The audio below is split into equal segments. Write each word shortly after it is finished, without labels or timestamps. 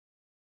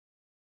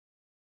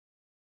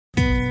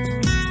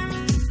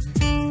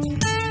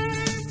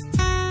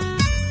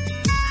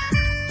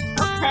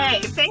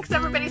Thanks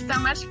everybody so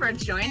much for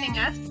joining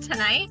us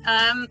tonight.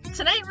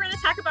 Tonight we're going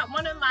to talk about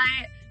one of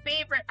my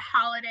favorite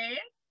holidays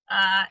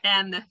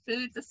and the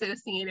foods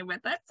associated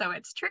with it. So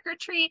it's Trick or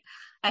Treat,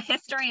 a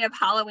history of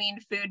Halloween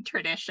food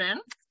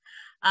traditions.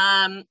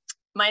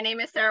 My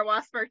name is Sarah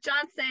Wasberg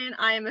Johnson.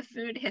 I am a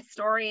food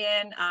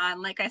historian.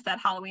 Like I said,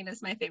 Halloween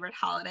is my favorite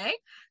holiday.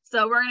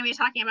 So we're going to be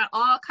talking about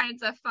all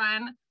kinds of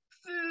fun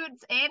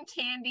foods and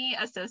candy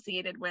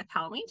associated with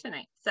Halloween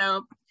tonight.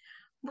 So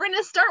we're going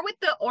to start with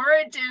the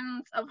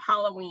origins of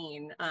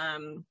Halloween,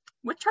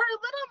 which are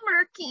a little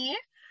murky,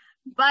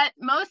 but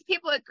most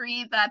people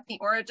agree that the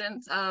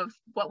origins of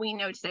what we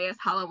know today as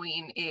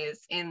Halloween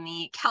is in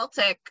the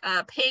Celtic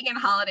pagan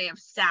holiday of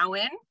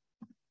Samhain,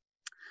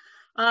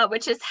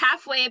 which is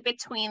halfway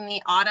between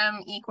the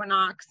autumn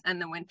equinox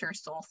and the winter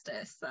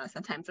solstice.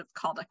 Sometimes it's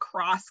called a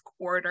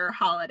cross-quarter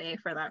holiday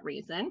for that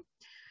reason.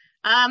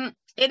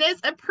 It is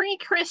a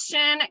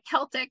pre-Christian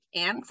Celtic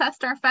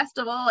ancestor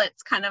festival.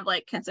 It's kind of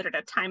like considered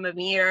a time of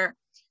year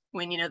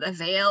when, you know, the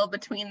veil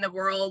between the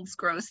worlds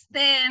grows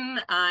thin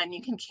and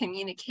you can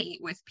communicate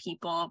with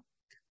people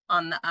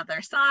on the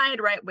other side,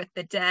 right? With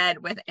the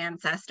dead, with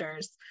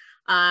ancestors.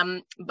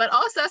 But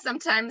also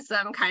sometimes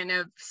some kind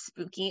of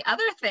spooky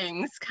other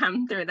things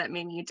come through that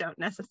maybe you don't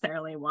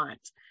necessarily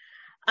want.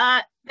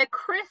 The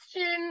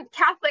Christian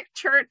Catholic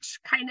Church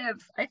kind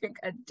of, I think,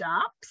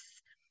 adopts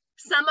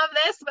some of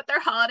this with their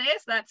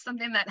holidays. That's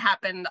something that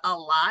happened a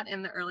lot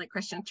in the early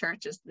Christian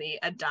church, is the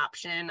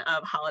adoption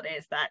of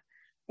holidays that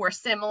were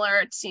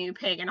similar to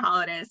pagan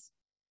holidays.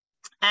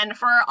 And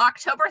for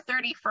October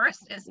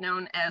 31st is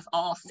known as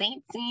All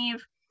Saints'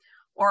 Eve,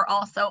 or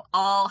also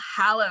All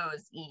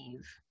Hallows'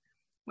 Eve,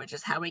 which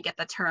is how we get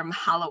the term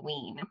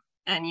Halloween.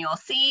 And you'll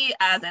see,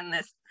 as in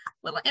this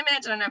little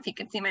image, I don't know if you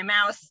can see my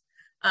mouse,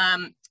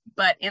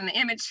 but in the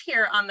image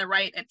here on the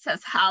right, it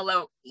says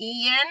Halloween,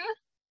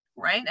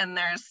 right? And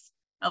there's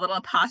a little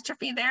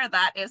apostrophe there.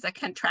 That is a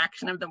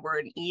contraction of the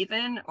word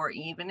even or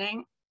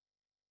evening.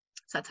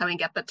 So that's how we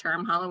get the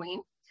term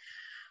Halloween.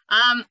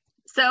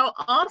 So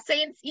All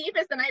Saints' Eve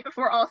is the night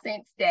before All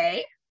Saints'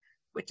 Day,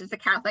 which is a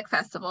Catholic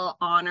festival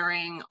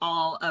honoring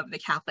all of the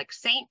Catholic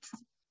saints.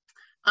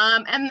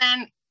 And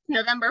then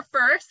November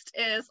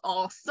 1st is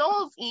All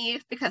Souls'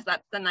 Eve, because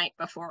that's the night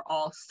before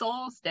All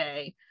Souls'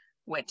 Day,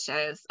 which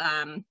is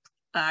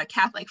a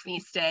Catholic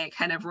feast day,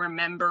 kind of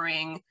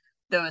remembering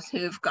those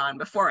who've gone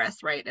before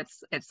us, right?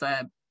 It's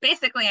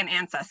basically an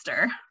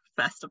ancestor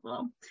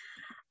festival.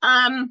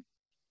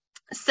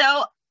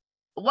 So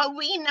what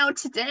we know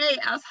today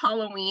as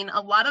Halloween,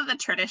 a lot of the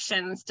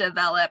traditions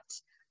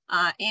developed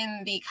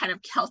in the kind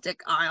of Celtic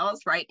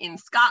Isles, right? In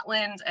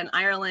Scotland and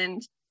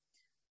Ireland.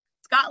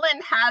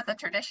 Scotland has a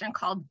tradition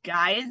called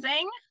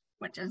guising,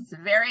 which is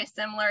very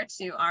similar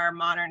to our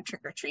modern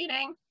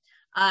trick-or-treating.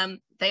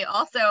 They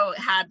also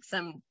had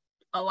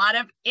a lot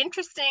of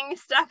interesting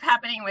stuff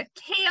happening with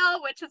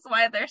kale, which is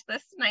why there's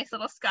this nice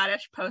little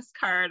Scottish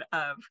postcard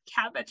of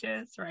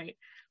cabbages, right?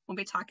 We'll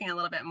be talking a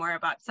little bit more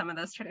about some of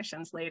those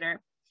traditions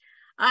later.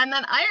 And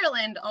then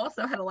Ireland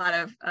also had a lot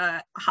of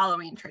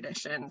Halloween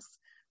traditions.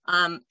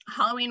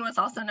 Halloween was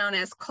also known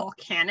as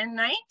Colcannon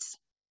Night,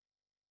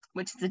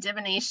 which is a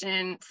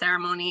divination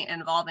ceremony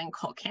involving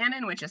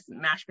colcannon, which is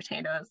mashed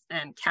potatoes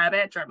and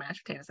cabbage, or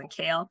mashed potatoes and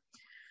kale.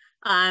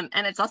 And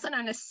it's also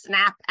known as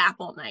Snap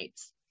Apple Night.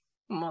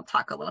 And we'll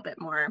talk a little bit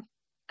more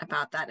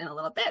about that in a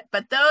little bit.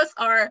 But those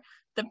are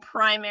the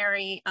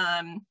primary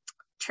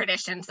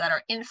traditions that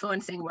are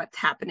influencing what's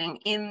happening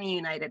in the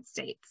United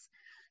States.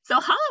 So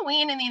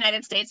Halloween in the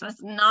United States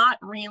was not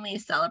really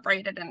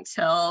celebrated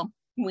until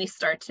we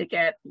start to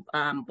get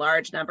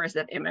large numbers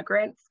of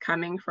immigrants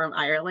coming from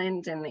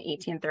Ireland in the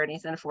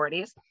 1830s and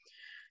 40s.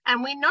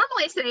 And we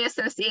normally today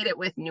associate it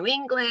with New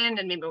England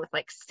and maybe with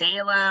like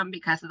Salem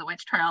because of the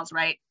witch trials,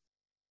 right?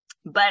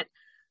 But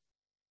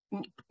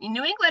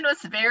New England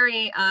was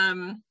very,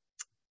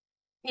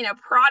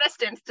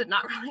 Protestants did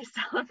not really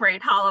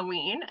celebrate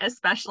Halloween,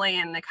 especially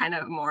in the kind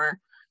of more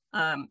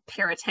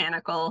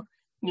puritanical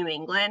New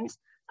England.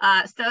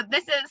 So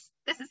this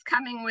is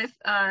coming with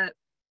a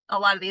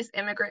lot of these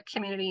immigrant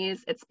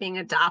communities. It's being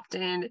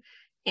adopted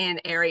in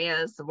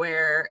areas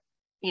where,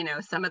 you know,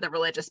 some of the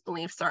religious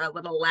beliefs are a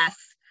little less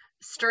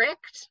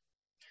strict,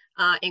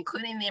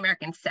 including the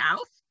American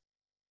South.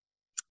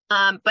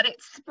 But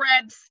it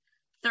spreads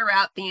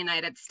throughout the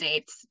United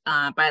States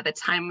by the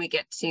time we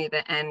get to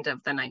the end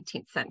of the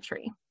 19th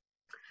century.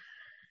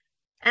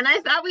 And I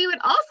thought we would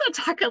also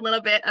talk a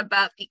little bit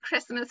about the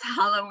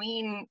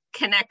Christmas-Halloween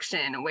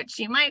connection, which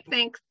you might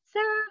think,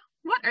 Sarah,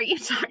 what are you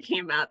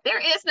talking about? There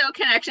is no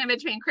connection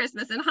between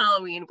Christmas and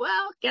Halloween.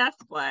 Well, guess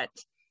what?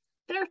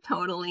 There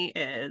totally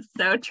is.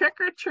 So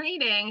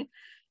trick-or-treating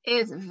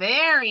is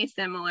very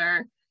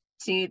similar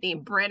to the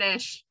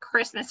British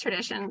Christmas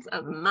traditions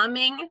of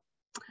mumming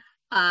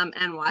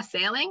and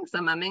wassailing.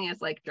 So mumming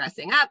is like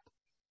dressing up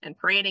and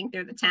parading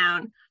through the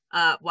town.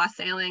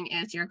 Wassailing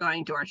is you're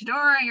going door to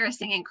door, you're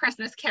singing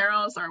Christmas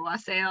carols or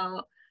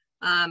wassail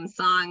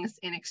songs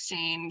in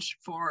exchange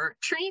for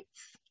treats,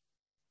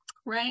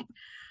 right?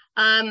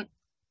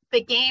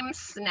 The game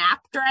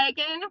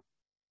Snapdragon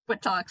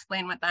which I'll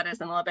explain what that is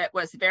in a little bit,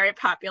 was very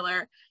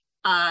popular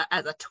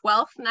as a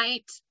 12th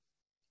night,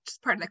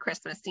 just part of the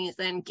Christmas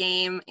season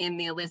game in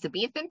the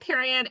Elizabethan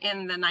period.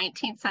 In the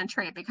 19th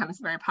century, it becomes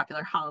a very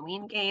popular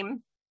Halloween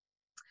game.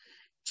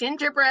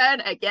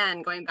 Gingerbread,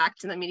 again, going back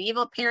to the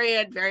medieval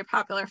period, very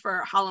popular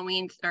for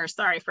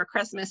for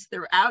Christmas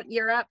throughout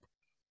Europe.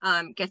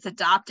 Gets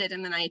adopted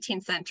in the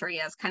 19th century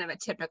as kind of a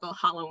typical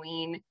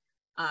Halloween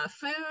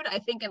food, I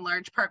think in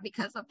large part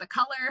because of the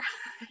color.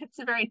 It's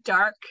a very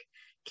dark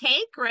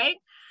cake, right?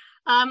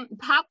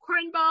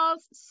 Popcorn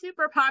balls,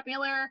 super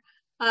popular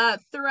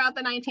throughout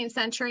the 19th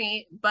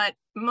century, but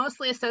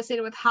mostly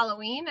associated with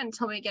Halloween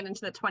until we get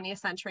into the 20th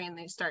century and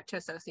they start to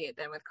associate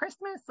them with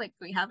Christmas, like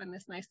we have in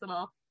this nice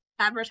little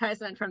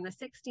advertisement from the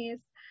 60s.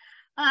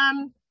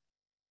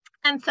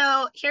 And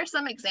so here's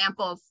some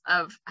examples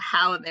of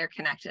how they're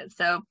connected.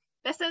 So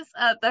this is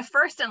the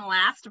first and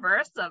last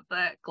verse of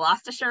the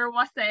Gloucestershire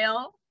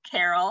Wassail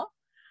Carol,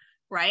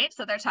 right?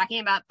 So they're talking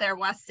about their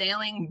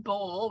wassailing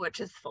bowl, which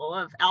is full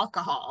of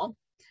alcohol.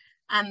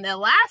 And the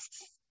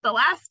last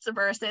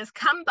verse is,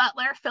 "Come,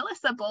 butler, fill us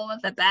a bowl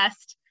of the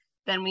best,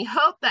 then we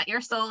hope that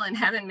your soul in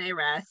heaven may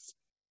rest.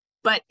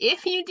 But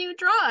if you do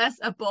draw us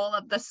a bowl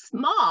of the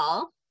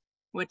small,"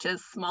 which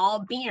is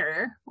small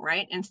beer,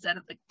 right, instead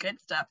of the good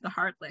stuff, the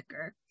hard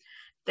liquor,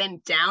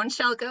 "then down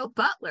shall go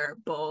butler,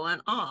 bowl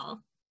and all,"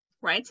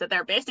 right? So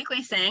they're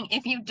basically saying,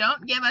 if you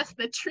don't give us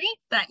the treat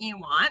that you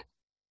want,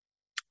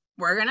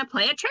 we're going to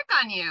play a trick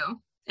on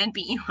you and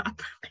beat you up,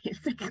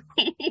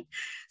 basically.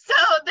 So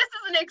this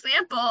is an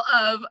example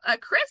of a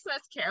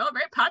Christmas carol, a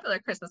very popular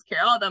Christmas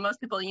carol, although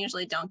most people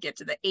usually don't get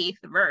to the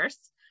 8th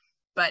verse,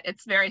 but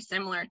it's very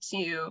similar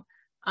to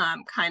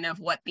kind of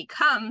what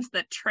becomes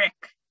the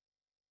trick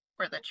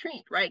or the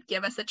treat, right?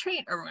 Give us a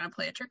treat or we're going to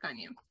play a trick on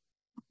you.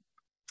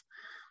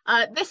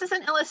 This is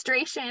an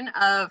illustration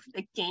of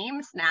the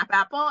game Snap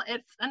Apple.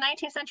 It's a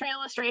 19th century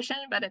illustration,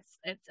 but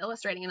it's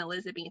illustrating an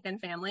Elizabethan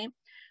family.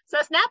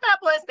 So Snap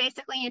Apple is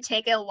basically you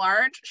take a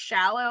large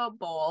shallow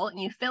bowl and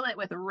you fill it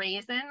with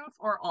raisins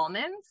or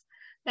almonds.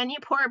 Then you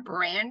pour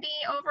brandy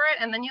over it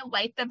and then you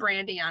light the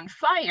brandy on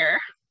fire.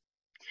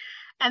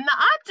 And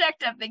the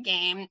object of the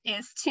game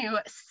is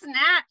to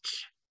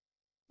snatch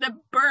the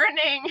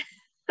burning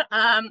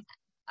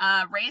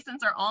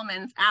raisins or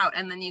almonds out,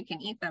 and then you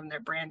can eat them. They're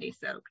brandy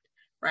soaked,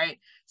 right?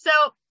 So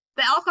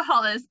the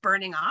alcohol is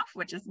burning off,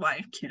 which is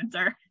why kids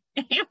are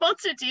able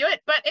to do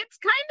it, but it's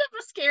kind of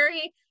a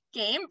scary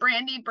game.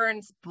 Brandy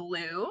burns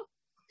blue.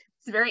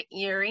 It's very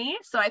eerie.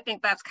 So I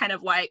think that's kind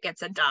of why it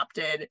gets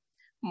adopted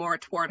more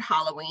toward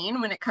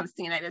Halloween when it comes to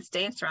the United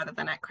States rather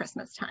than at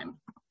Christmas time.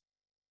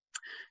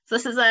 So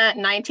this is a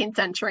 19th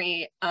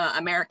century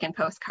American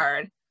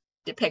postcard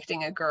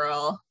depicting a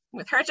girl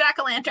with her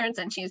jack-o'-lanterns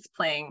and she's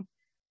playing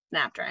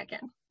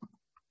Snapdragon.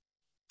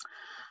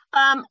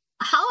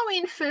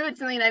 Halloween foods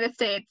in the United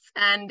States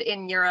and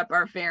in Europe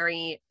are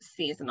very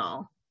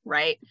seasonal,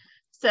 right?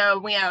 So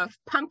we have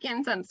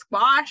pumpkins and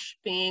squash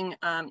being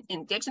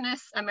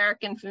indigenous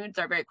American foods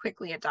are very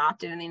quickly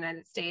adopted in the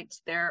United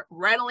States. They're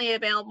readily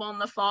available in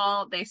the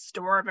fall. They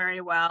store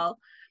very well.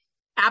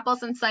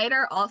 Apples and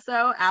cider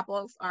also.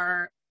 Apples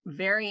are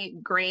very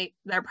great.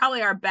 They're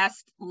probably our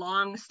best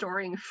long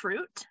storing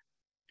fruit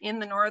in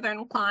the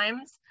northern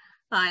climes.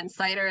 And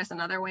cider is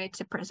another way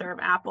to preserve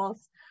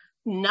apples.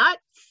 Nuts,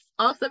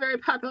 also very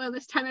popular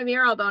this time of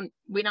year, although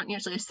we don't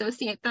usually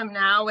associate them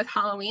now with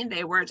Halloween.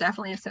 They were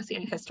definitely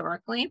associated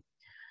historically.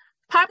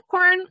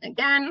 Popcorn,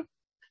 again,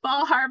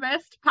 fall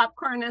harvest.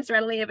 Popcorn is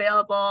readily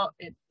available.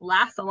 It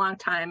lasts a long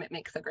time. It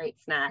makes a great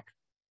snack.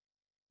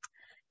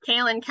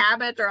 Kale and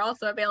cabbage are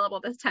also available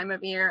this time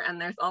of year,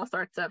 and there's all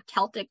sorts of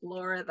Celtic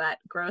lore that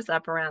grows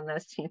up around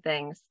those two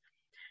things.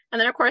 And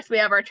then, of course, we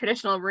have our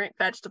traditional root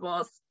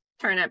vegetables,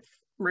 turnips,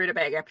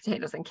 rutabaga,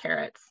 potatoes, and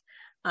carrots.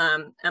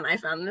 And I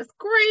found this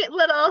great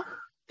little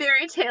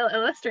fairy tale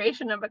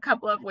illustration of a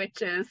couple of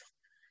witches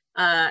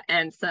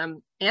and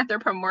some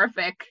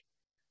anthropomorphic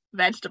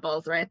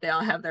vegetables, right? They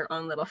all have their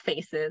own little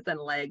faces and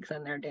legs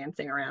and they're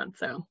dancing around.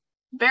 So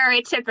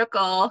very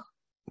typical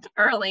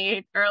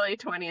early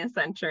 20th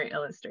century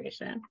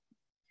illustration.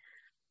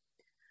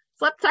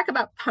 So let's talk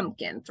about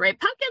pumpkins, right?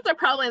 Pumpkins are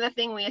probably the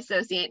thing we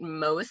associate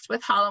most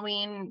with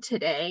Halloween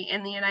today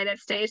in the United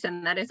States,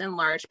 and that is in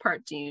large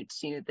part due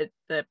to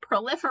the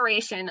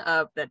proliferation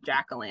of the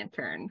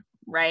jack-o'-lantern,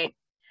 right?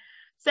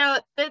 So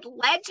the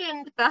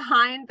legend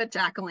behind the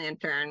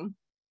jack-o'-lantern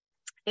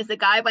is a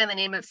guy by the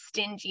name of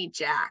Stingy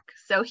Jack.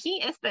 So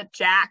he is the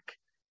Jack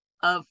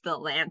of the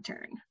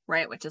lantern,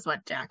 right? Which is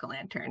what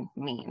jack-o'-lantern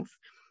means.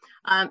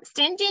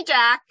 Stingy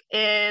Jack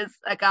is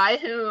a guy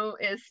who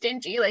is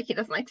stingy, like he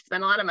doesn't like to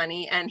spend a lot of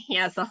money, and he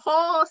has a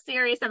whole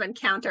series of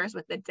encounters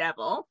with the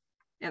devil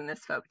in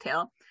this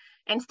folktale.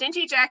 And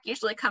Stingy Jack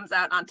usually comes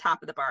out on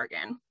top of the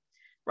bargain,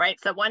 right?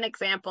 So one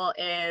example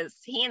is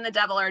he and the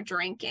devil are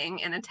drinking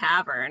in a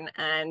tavern,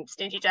 and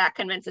Stingy Jack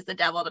convinces the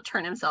devil to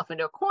turn himself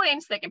into a coin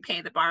so they can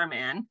pay the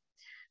barman.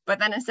 But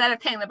then instead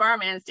of paying the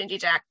barman, Stingy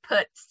Jack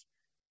puts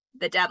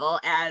the devil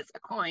as a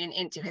coin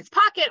into his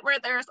pocket where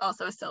there's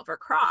also a silver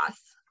cross.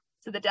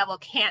 So the devil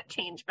can't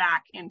change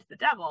back into the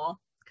devil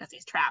because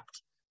he's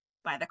trapped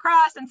by the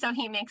cross. And so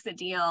he makes a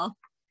deal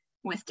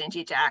with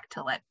Stingy Jack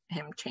to let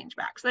him change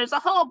back. So there's a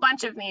whole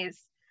bunch of these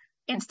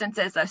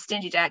instances of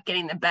Stingy Jack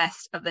getting the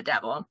best of the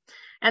devil.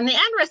 And the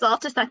end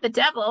result is that the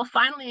devil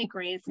finally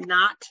agrees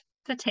not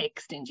to take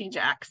Stingy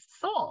Jack's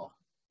soul,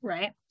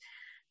 right?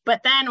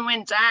 But then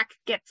when Jack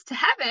gets to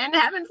heaven,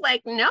 heaven's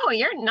like, no,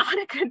 you're not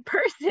a good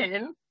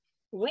person.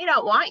 We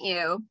don't want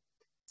you.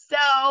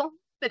 So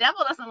the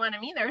devil doesn't want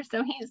him either.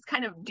 So he's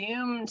kind of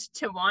doomed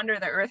to wander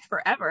the earth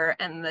forever.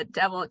 And the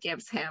devil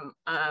gives him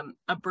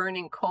a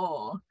burning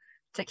coal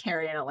to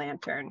carry in a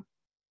lantern.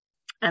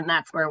 And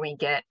that's where we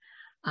get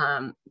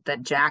the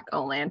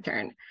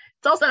Jack-o'-lantern.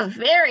 It's also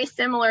very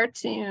similar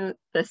to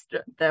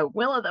the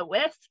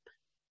Will-o'-the-Wisp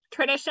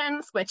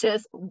traditions, which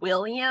is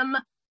William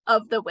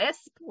of the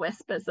Wisp.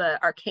 Wisp is an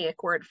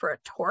archaic word for a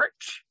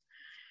torch,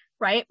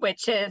 right?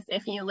 Which is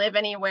if you live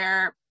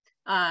anywhere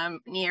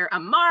near a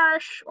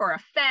marsh or a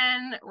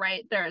fen,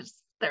 right? There's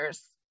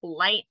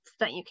lights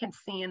that you can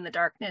see in the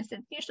darkness.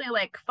 It's usually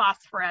like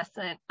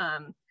phosphorescent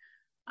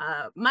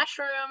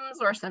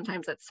mushrooms, or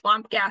sometimes it's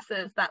swamp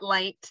gases that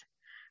light,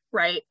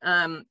 right?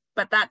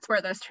 But that's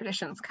where those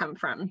traditions come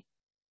from.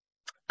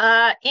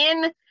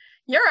 In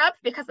Europe,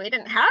 because they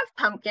didn't have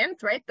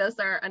pumpkins, right? Those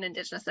are an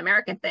indigenous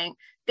American thing.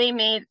 They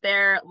made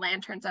their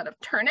lanterns out of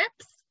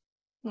turnips.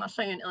 And I'll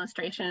show you an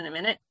illustration in a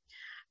minute.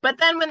 But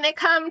then when they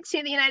come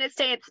to the United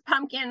States,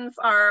 pumpkins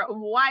are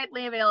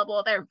widely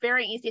available. They're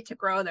very easy to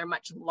grow. They're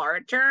much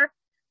larger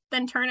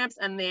than turnips,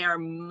 and they are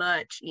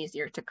much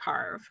easier to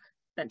carve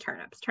than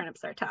turnips.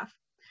 Turnips are tough.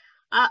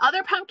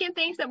 Other pumpkin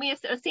things that we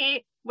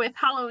associate with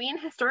Halloween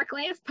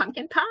historically is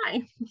pumpkin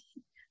pie.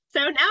 So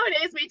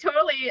nowadays we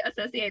totally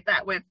associate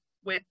that with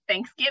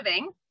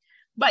Thanksgiving,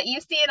 but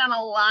you see it on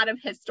a lot of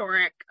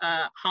historic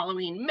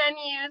Halloween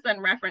menus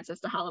and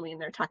references to Halloween.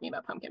 They're talking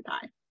about pumpkin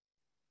pie.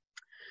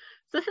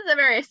 So this is a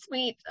very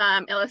sweet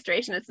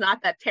illustration. It's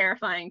not that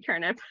terrifying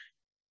turnip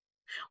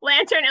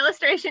lantern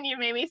illustration you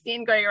may be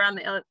seen going around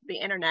the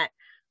internet.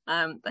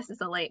 This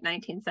is a late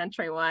 19th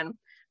century one.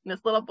 And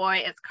this little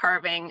boy is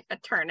carving a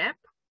turnip,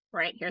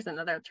 right? Here's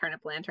another turnip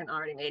lantern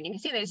already made. You can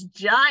see these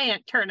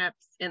giant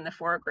turnips in the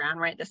foreground,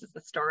 right? This is the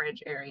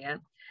storage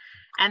area.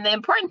 And the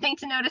important thing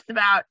to notice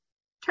about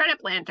turnip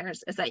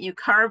lanterns is that you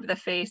carve the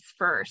face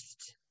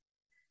first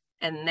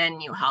and then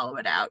you hollow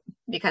it out.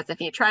 Because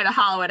if you try to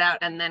hollow it out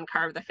and then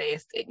carve the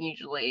face, it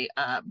usually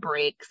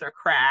breaks or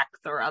cracks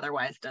or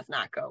otherwise does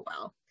not go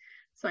well.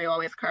 So you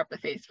always carve the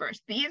face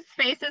first. These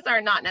faces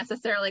are not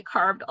necessarily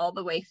carved all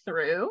the way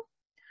through.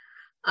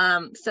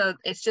 So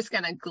it's just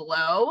going to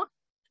glow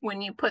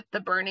when you put the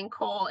burning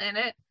coal in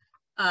it.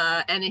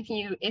 And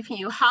if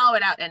you hollow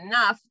it out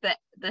enough, that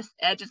the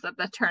edges of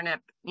the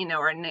turnip,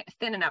 are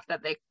thin enough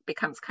that they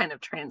becomes kind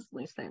of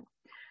translucent.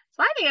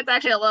 So I think it's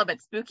actually a little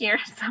bit spookier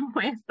in some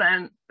ways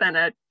than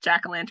a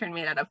jack-o'-lantern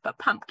made out of a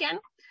pumpkin.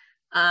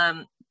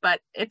 But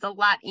it's a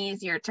lot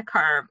easier to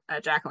carve a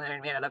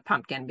jack-o'-lantern made out of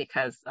pumpkin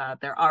because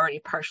they're already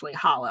partially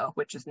hollow,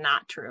 which is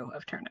not true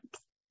of turnips.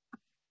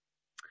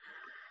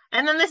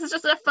 And then this is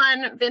just a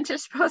fun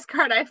vintage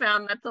postcard I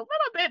found that's a little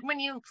bit, when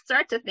you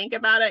start to think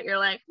about it, you're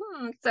like,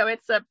 so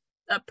it's a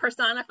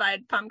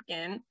personified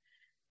pumpkin,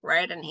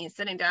 right? And he's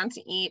sitting down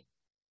to eat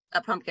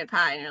a pumpkin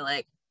pie, and you're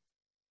like,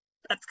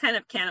 that's kind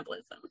of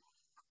cannibalism.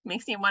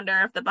 Makes you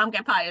wonder if the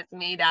pumpkin pie is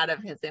made out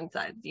of his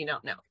insides. You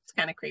don't know. It's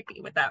kind of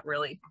creepy without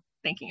really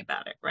thinking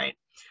about it, right?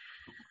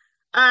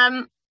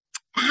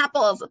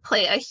 Apples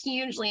play a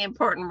hugely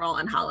important role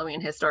in Halloween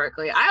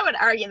historically. I would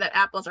argue that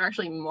apples are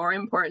actually more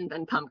important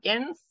than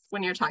pumpkins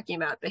when you're talking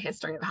about the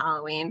history of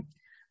Halloween,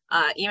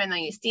 even though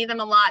you see them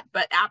a lot,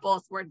 but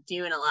apples, we're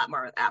doing a lot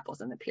more with apples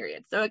in the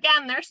period. So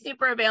again, they're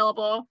super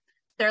available.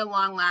 They're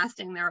long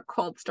lasting. They're a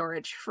cold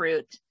storage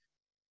fruit.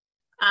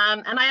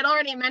 And I had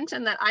already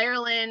mentioned that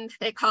Ireland,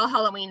 they call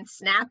Halloween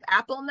Snap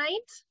Apple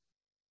Night.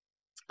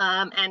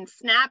 And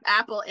Snap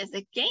Apple is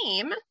a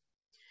game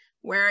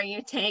where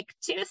you take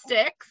two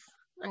sticks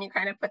and you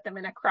kind of put them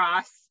in a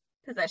cross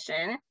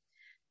position,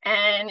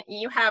 and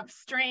you have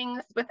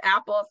strings with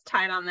apples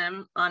tied on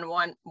them on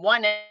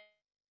one end.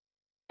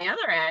 The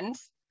other end,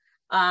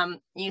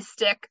 you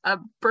stick a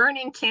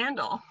burning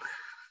candle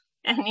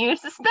and you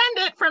suspend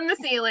it from the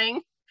ceiling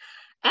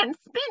and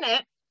spin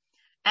it,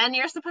 and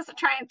you're supposed to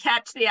try and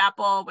catch the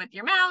apple with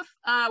your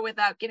mouth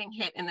without getting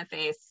hit in the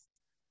face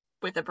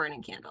with a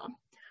burning candle.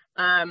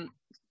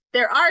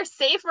 There are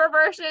safer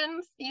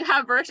versions. You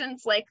have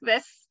versions like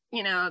this.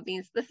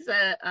 This is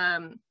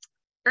a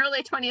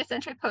early 20th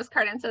century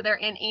postcard, and so they're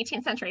in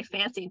 18th century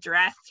fancy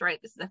dress, right?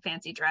 This is a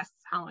fancy dress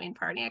Halloween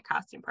party, a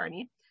costume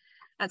party.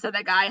 And so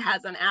the guy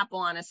has an apple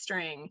on a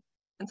string,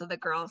 and so the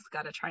girl's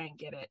got to try and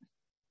get it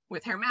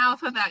with her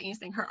mouth without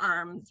using her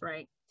arms,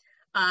 right?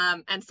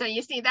 And so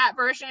you see that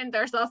version.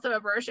 There's also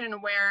a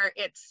version where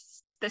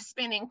it's the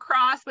spinning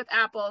cross with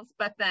apples,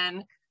 but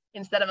then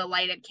instead of a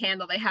lighted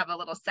candle, they have a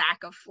little sack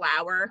of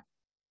flour.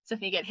 So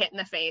if you get hit in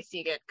the face,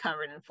 you get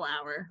covered in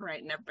flour,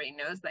 right? And everybody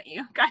knows that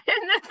you got hit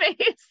in the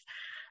face.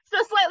 So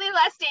slightly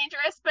less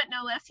dangerous, but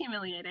no less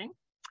humiliating.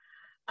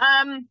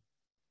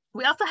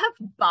 We also have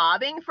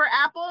bobbing for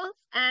apples.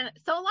 And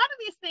so a lot of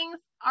these things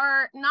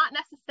are not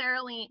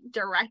necessarily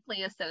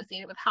directly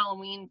associated with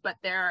Halloween, but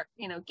they're,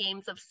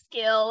 games of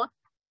skill.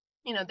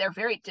 They're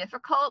very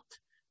difficult.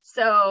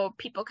 So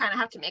people kind of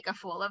have to make a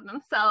fool of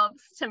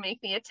themselves to make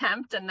the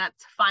attempt, and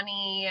that's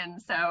funny.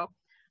 And so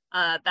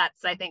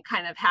that's, I think,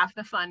 kind of half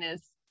the fun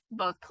is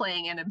both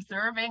playing and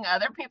observing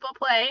other people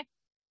play.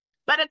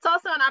 But it's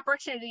also an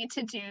opportunity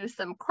to do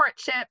some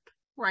courtship,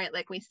 right?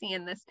 Like we see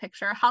in this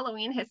picture.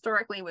 Halloween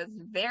historically was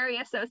very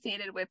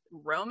associated with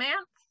romance,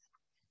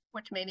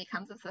 which maybe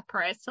comes as a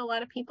surprise to a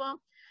lot of people.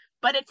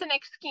 But it's an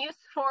excuse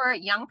for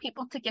young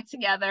people to get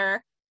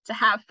together, to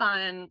have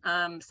fun.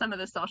 Some of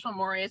the social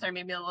mores are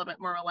maybe a little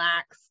bit more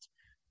relaxed.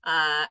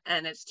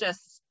 And it's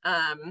just,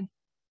 the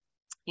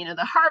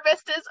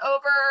harvest is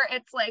over.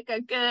 It's like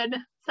a good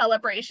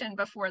celebration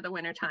before the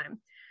wintertime.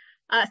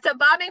 So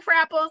bobbing for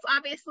apples,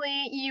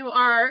 obviously you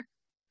are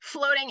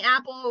floating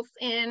apples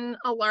in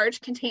a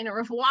large container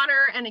of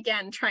water, and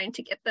again, trying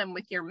to get them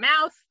with your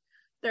mouth.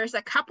 There's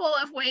a couple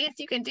of ways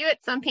you can do it.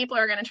 Some people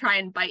are going to try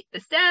and bite the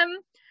stem.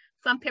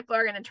 Some people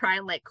are going to try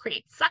and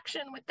create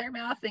suction with their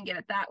mouth and get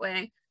it that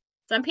way.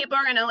 Some people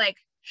are going to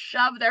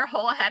shove their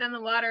whole head in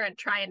the water and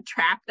try and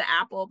trap the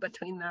apple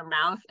between their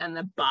mouth and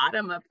the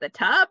bottom of the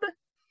tub.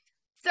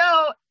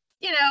 So,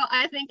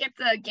 I think it's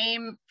a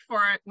game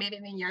for maybe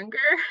the younger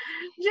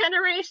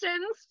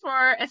generations,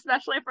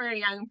 especially for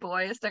young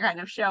boys to kind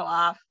of show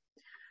off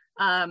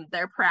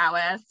their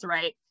prowess,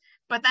 right?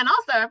 But then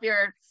also, if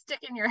you're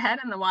sticking your head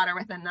in the water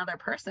with another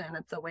person,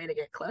 it's a way to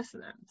get close to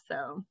them.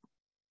 So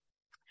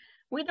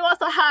we do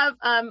also have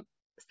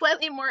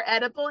slightly more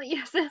edible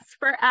uses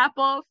for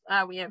apples.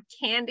 We have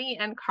candy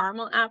and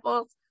caramel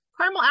apples.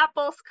 Caramel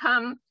apples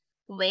come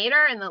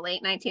later in the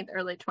late 19th,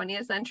 early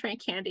 20th century.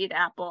 Candy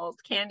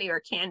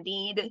or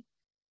candied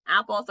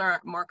apples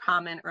are more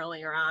common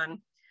earlier on.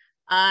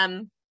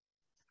 And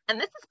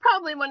this is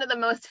probably one of the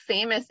most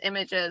famous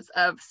images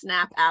of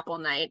Snap Apple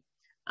Night.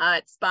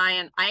 It's by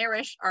an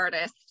Irish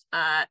artist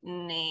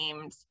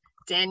named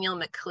Daniel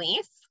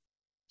Maclise.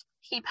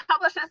 He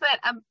publishes it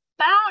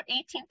about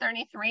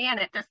 1833,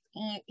 and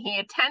he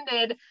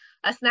attended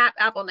a Snap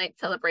Apple Night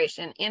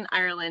celebration in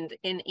Ireland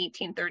in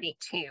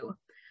 1832.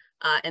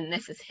 And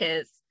this is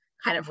his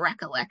kind of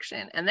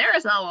recollection. And there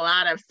is a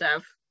lot of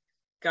stuff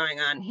going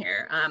on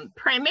here.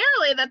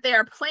 Primarily that they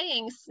are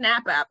playing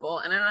Snap Apple.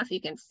 And I don't know if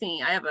you can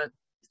see, I have a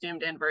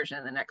zoomed in version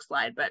in the next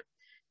slide, but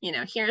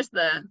here's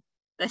the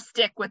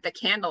stick with the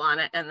candle on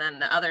it, and then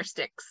the other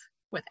sticks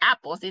with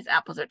apples. These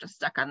apples are just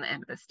stuck on the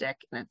end of the stick,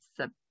 and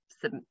it's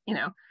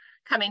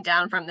coming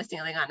down from the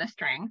ceiling on a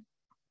string.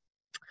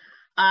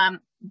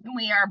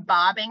 We are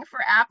bobbing for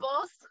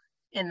apples.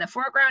 In the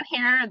foreground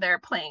here, they're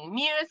playing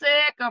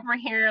music. Over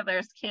here,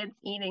 there's kids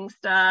eating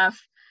stuff.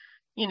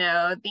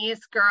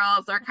 These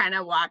girls are kind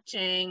of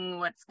watching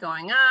what's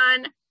going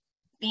on.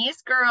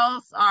 These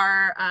girls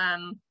are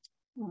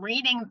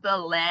reading the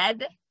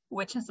lead,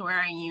 which is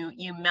where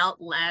you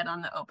melt lead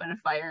on the open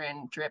fire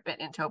and drip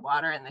it into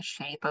water, and the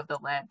shape of the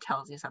lead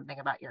tells you something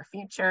about your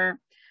future.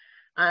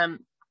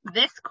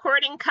 This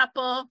courting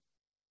couple,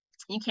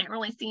 you can't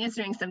really see, is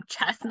doing some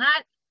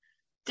chestnut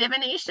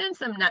divination,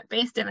 some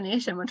nut-based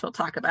divination, which we'll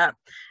talk about.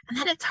 And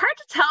then it's hard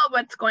to tell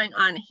what's going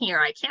on here.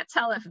 I can't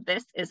tell if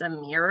this is a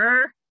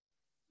mirror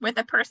with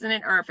a person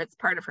in, or if it's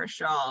part of her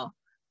shawl.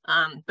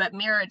 But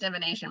mirror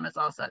divination was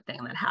also a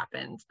thing that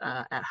happened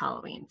at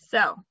Halloween.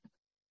 So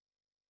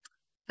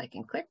if I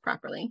can click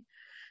properly.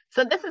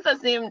 So this is a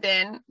zoomed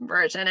in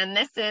version, and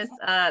this is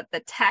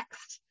the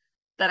text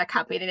that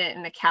accompanied it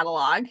in the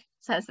catalog.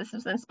 It says this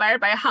was inspired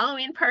by a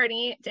Halloween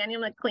party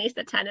Daniel Maclise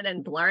attended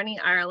in Blarney,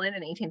 Ireland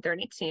in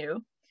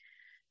 1832.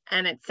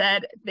 And it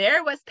said,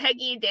 there was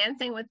Peggy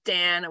dancing with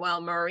Dan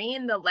while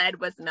Maureen the lead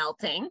was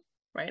melting,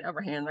 right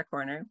over here in the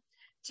corner.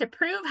 To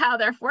prove how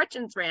their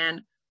fortunes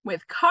ran,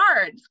 with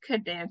cards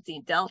could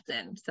Nancy dealt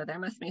in. So there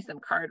must be some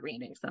card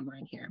reading somewhere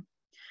in here.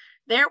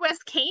 There was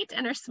Kate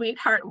and her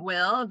sweetheart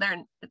Will.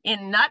 They're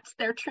in nuts,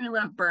 their true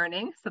love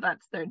burning. So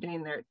they're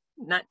doing their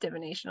nut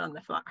divination on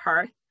the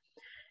hearth.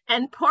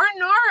 And poor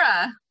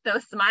Nora, though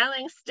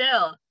smiling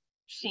still,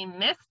 she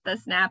missed the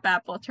snap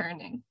apple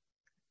turning.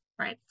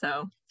 Right,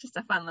 so just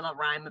a fun little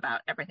rhyme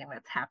about everything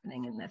that's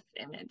happening in this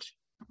image.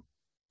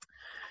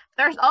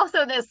 There's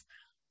also this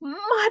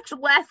much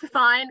less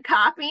fine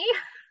copy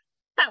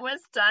that was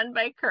done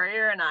by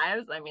Currier and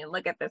Ives. I mean,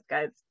 look at this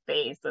guy's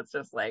face. It's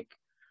just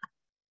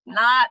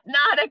not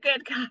a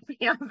good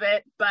copy of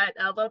it, but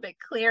a little bit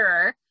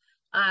clearer.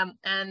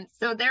 And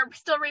so they're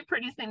still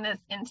reproducing this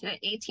into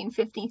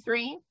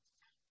 1853,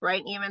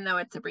 right? Even though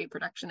it's a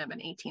reproduction of an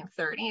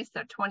 1830.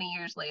 So 20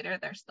 years later,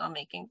 they're still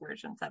making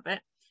versions of it.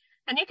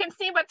 And you can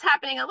see what's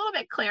happening a little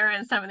bit clearer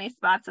in some of these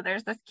spots. So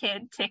there's this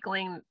kid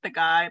tickling the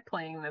guy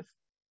playing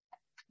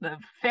the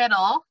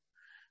fiddle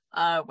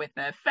with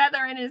a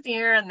feather in his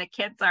ear, and the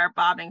kids are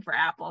bobbing for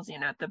apples.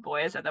 The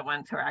boys are the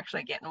ones who are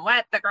actually getting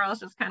wet. The girls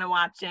just kind of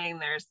watching.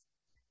 There's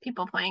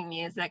people playing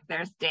music.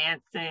 There's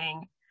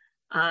dancing.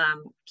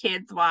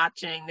 Kids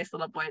watching. This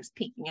little boy is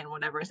peeking in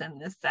whatever's in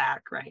this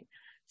sack, right?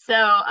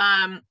 So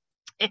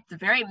it's a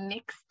very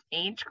mixed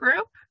age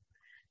group,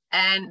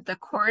 and the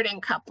courting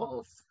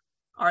couples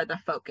are the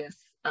focus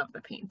of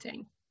the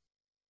painting.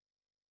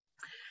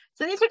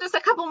 So these are just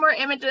a couple more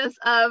images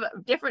of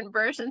different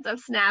versions of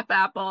Snap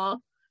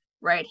Apple.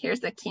 Right, here's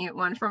the cute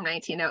one from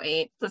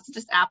 1908. So it's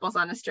just apples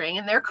on a string,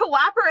 and they're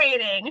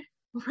cooperating,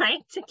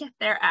 right, to get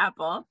their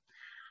apple.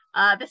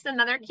 This is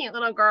another cute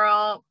little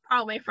girl,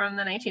 probably from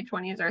the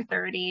 1920s or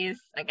 30s.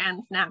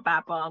 Again, Snap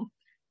Apple.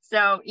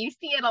 So you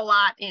see it a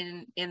lot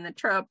in the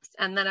tropes.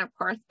 And then, of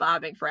course,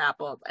 bobbing for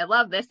apples. I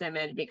love this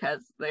image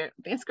because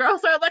these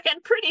girls are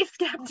looking pretty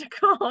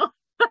skeptical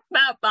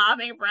about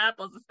bobbing for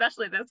apples,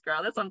 especially this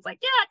girl. This one's like,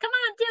 yeah, come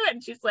on, do it.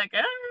 And she's like, I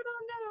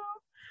don't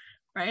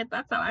know. Right?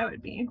 That's how I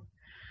would be.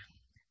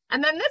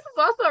 And then this is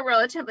also a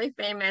relatively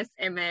famous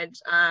image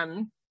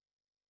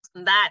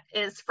that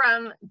is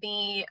from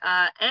the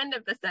end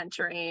of the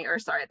century, or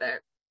sorry,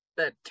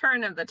 the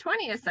turn of the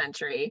 20th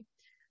century,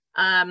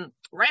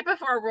 right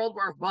before World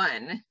War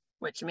I,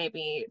 which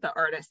maybe the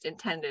artist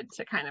intended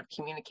to kind of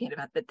communicate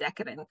about the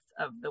decadence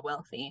of the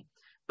wealthy.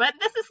 But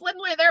this is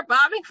literally they're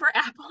bobbing for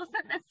apples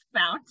in this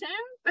fountain,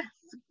 this,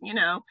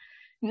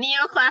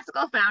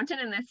 neoclassical fountain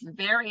in this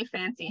very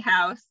fancy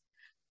house.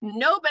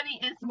 Nobody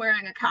is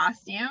wearing a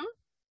costume,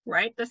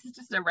 right? This is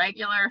just a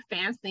regular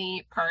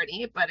fancy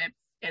party, but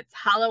it's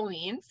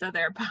Halloween, so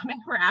they're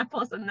bobbing for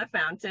apples in the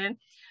fountain.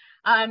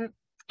 And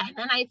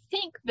then I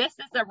think this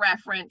is a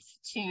reference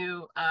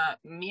to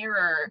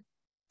mirror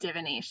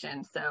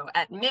divination. So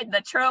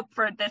the trope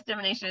for this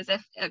divination is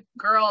if a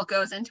girl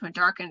goes into a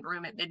darkened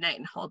room at midnight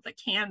and holds a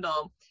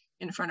candle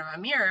in front of a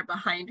mirror,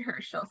 behind her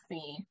she'll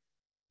see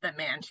the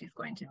man she's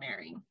going to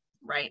marry,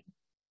 right?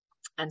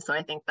 And so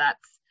I think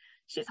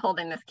she's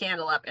holding this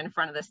candle up in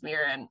front of this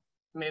mirror, and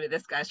maybe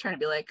this guy's trying to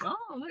be like, oh,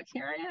 look,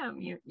 here I am.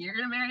 You're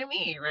going to marry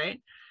me,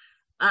 right?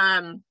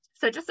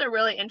 So just a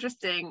really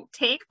interesting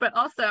take, but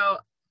also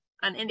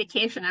an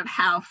indication of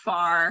how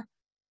far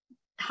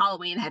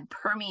Halloween had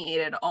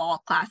permeated all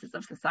classes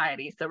of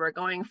society. So we're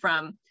going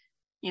from,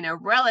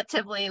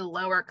 relatively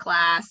lower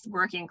class,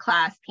 working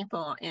class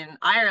people in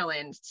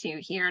Ireland to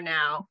here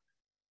now,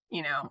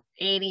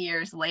 80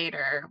 years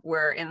later,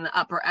 we're in the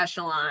upper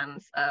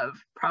echelons of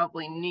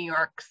probably New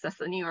York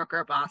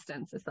or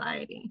Boston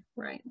society,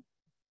 right?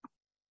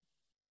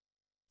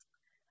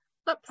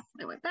 Oops,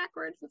 I went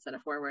backwards instead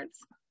of forwards.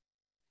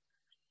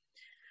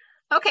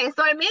 Okay,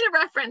 so I made a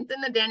reference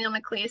in the Daniel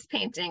Maclise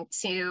painting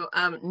to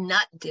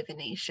nut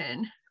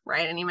divination,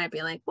 right? And you might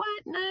be like,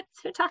 what, nuts?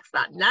 Who talks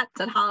about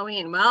nuts at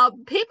Halloween? Well,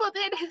 people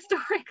did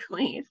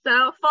historically.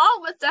 So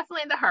fall was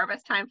definitely the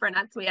harvest time for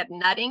nuts. We had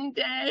Nutting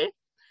Day,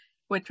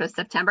 which was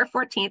September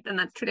 14th, and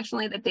that's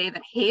traditionally the day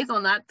that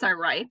hazelnuts are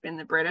ripe in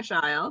the British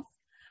Isles.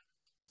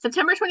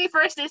 September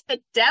 21st is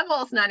the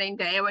Devil's Nutting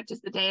Day, which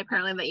is the day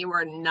apparently that you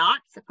were not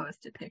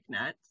supposed to pick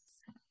nuts.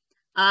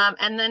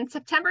 And then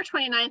September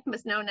 29th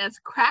was known as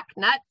Crack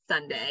Nut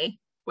Sunday,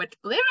 which,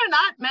 believe it or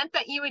not, meant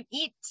that you would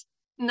eat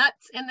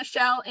nuts in the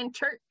shell in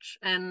church.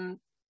 And,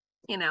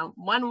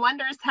 one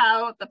wonders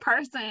how the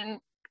person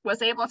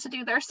was able to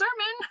do their sermon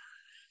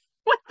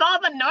with all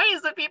the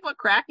noise of people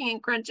cracking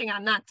and crunching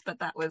on nuts, but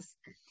that was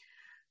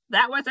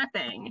a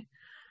thing.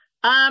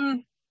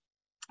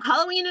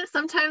 Halloween is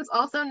sometimes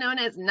also known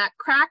as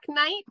Nutcrack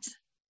Night.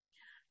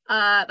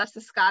 That's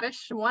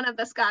one of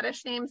the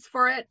Scottish names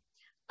for it.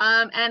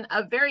 And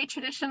a very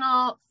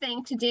traditional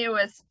thing to do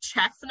is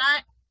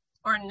chestnut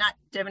or nut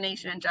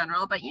divination in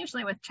general, but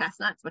usually with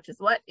chestnuts, which is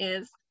what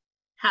is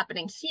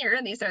happening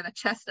here. These are the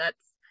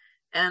chestnuts,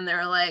 and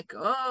they're like,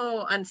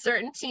 oh,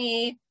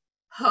 uncertainty,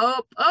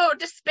 hope, oh,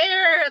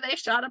 despair. They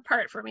shot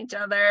apart from each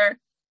other,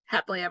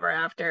 happily ever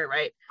after,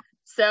 right?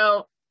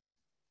 So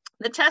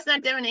the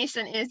chestnut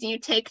divination is you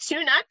take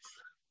two nuts,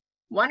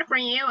 one for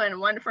you and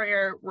one for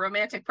your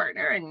romantic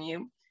partner, and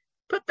you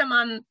put them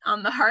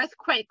on the hearth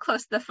quite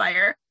close to the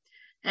fire.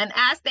 And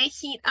as they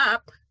heat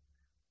up,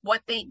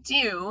 what they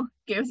do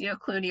gives you a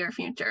clue to your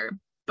future.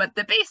 But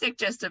the basic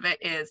gist of it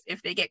is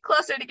if they get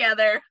closer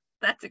together,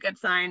 that's a good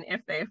sign.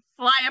 If they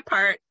fly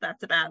apart,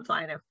 that's a bad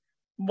sign. If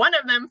one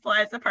of them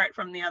flies apart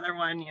from the other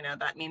one,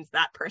 that means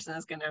that person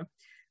is going to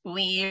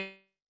leave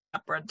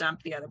or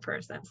dump the other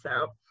person.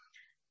 So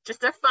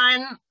just a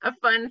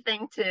fun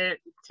thing to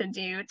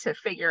do to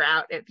figure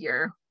out if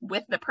you're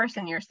with the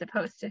person you're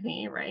supposed to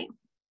be, right?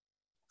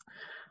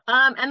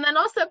 And then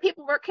also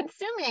people were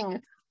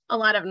consuming a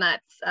lot of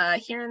nuts.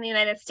 Here in the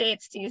United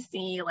States, do you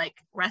see like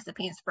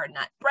recipes for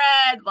nut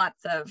bread,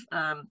 lots of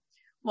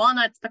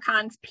walnuts,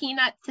 pecans,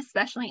 peanuts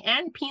especially,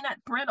 and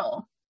peanut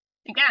brittle.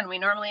 Again, we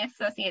normally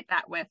associate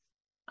that with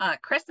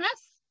Christmas,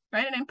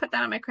 right? I didn't put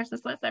that on my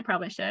Christmas list, I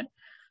probably should.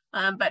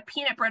 But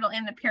peanut brittle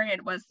in the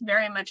period was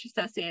very much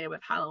associated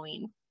with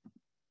Halloween.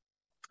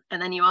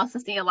 And then you also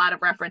see a lot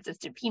of references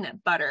to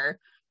peanut butter,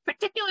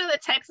 particularly the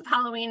types of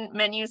Halloween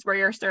menus where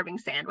you're serving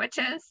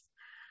sandwiches.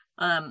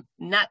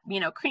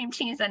 Cream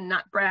cheese and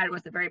nut bread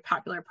was a very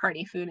popular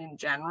party food in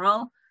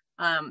general.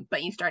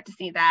 But you start to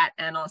see that,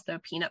 and also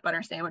peanut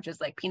butter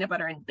sandwiches, like peanut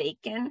butter and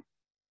bacon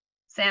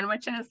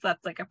sandwiches.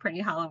 That's like a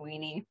pretty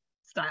Halloween-y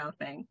style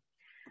thing.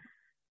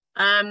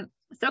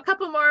 So a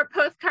couple more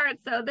postcards.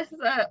 So this is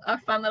a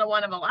fun little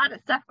one of a lot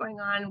of stuff going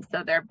on.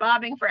 So they're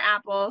bobbing for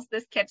apples.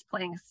 This kid's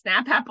playing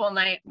Snap Apple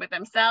Night with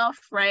himself,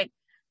 right?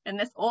 And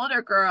this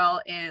older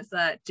girl is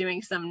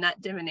doing some nut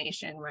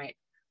divination, right,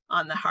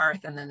 on the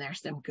hearth. And then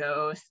there's some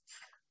ghosts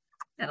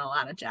and a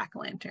lot of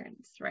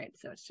jack-o'-lanterns, right?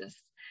 So it's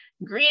just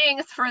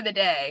greetings for the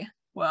day.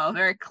 Well,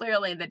 very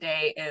clearly the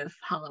day is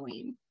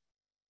Halloween.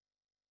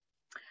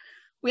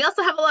 We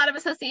also have a lot of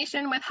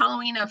association with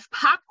Halloween of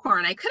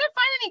popcorn. I couldn't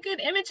find any good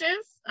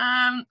images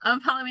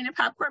of Halloween and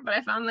popcorn, but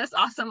I found this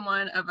awesome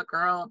one of a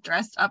girl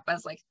dressed up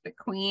as like the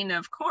queen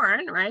of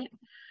corn, right?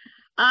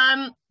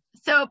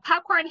 So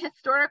popcorn,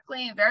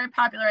 historically very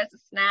popular as a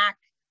snack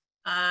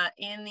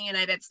in the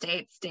United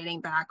States,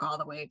 dating back all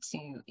the way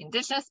to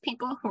indigenous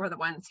people who were the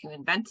ones who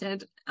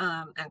invented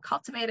and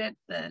cultivated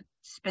the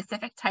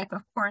specific type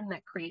of corn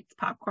that creates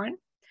popcorn.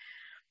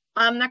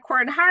 The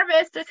corn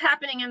harvest is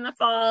happening in the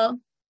fall.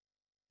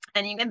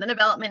 And you get the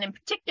development in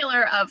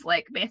particular of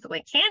like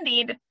basically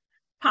candied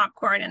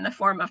popcorn in the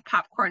form of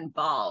popcorn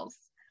balls.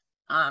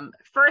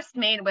 First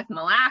made with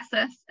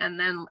molasses, and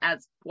then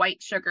as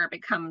white sugar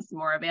becomes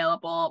more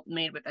available,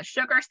 made with a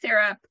sugar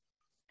syrup.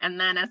 And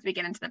then as we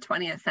get into the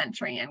 20th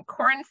century and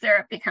corn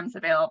syrup becomes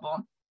available,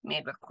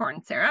 made with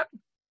corn syrup.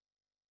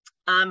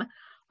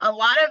 A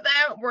lot of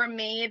them were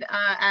made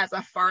as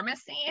a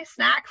pharmacy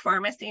snack.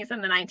 Pharmacies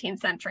in the 19th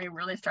century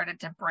really started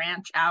to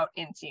branch out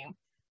into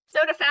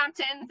soda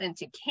fountains,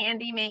 into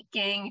candy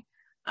making,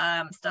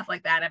 stuff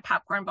like that. And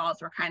popcorn balls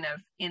were kind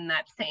of in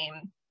that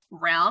same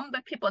realm,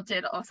 but people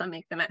did also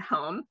make them at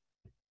home.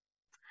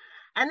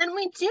 And then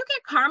we do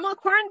get caramel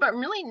corn, but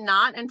really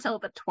not until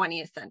the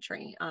 20th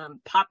century.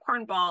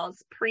 Popcorn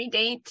balls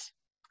predate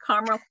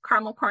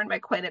caramel corn by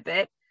quite a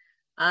bit.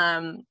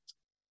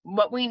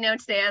 What we know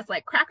today as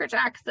like Cracker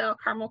Jacks, though,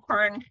 caramel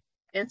corn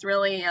is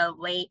really a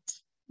late,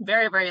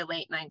 very, very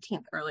late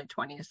 19th, early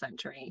 20th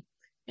century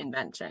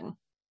invention.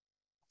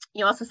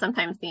 You also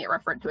sometimes see it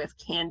referred to as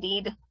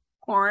candied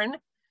corn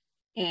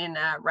in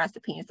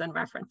recipes and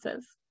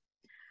references.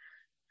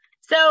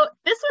 So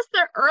this was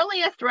the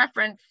earliest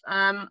reference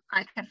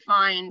I could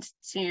find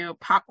to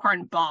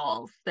popcorn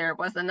balls. There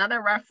was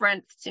another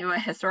reference to a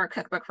historic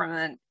cookbook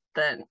from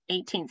the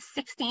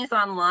 1860s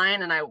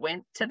online, and I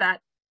went to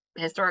that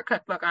historic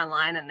cookbook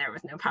online and there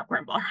was no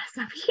popcorn ball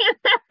recipe in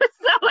there.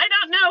 So I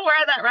don't know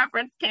where that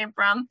reference came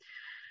from.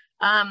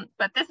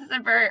 But this is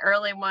a very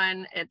early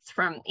one. It's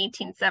from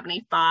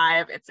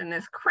 1875. It's in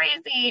this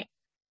crazy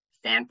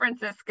San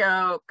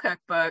Francisco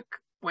cookbook,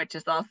 which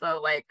is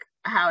also like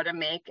how to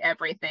make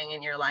everything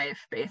in your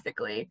life,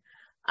 basically.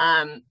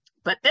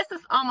 But this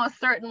is almost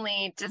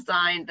certainly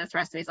designed, this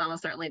recipe is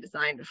almost certainly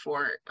designed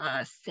for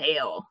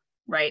sale,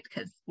 right?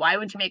 Because why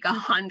would you make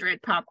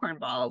 100 popcorn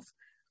balls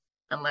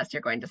unless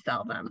you're going to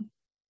sell them?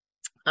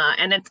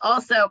 And it's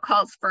also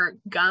calls for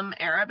gum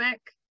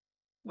Arabic,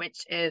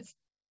 which is,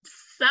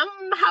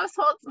 some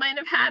households might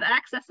have had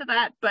access to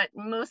that, but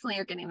mostly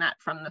you're getting that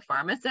from the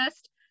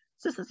pharmacist.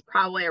 So this is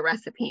probably a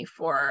recipe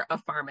for a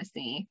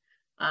pharmacy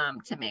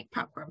to make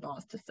popcorn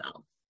balls to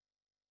sell.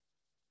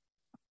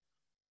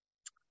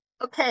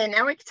 Okay,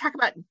 now we can talk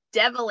about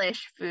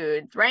devilish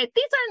foods, right?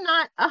 These are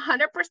not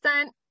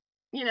 100%,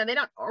 they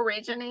don't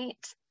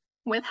originate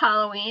with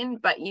Halloween,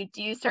 but you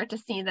do start to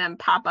see them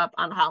pop up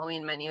on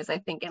Halloween menus, I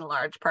think in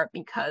large part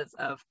because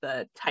of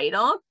the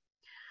title.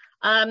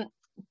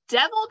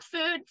 Deviled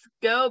foods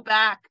go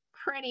back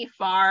pretty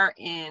far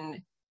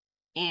in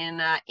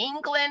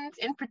England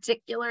in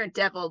particular.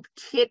 Deviled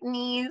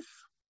kidneys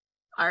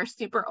are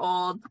super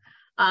old.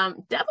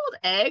 Deviled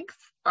eggs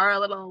are a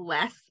little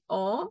less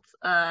old.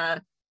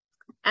 And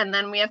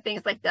then we have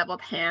things like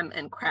deviled ham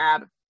and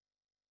crab.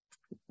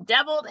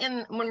 Deviled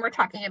when we're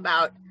talking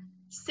about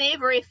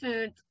savory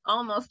foods,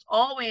 almost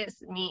always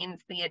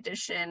means the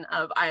addition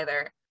of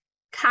either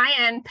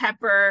cayenne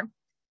pepper,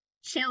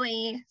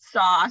 chili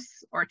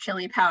sauce or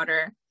chili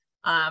powder,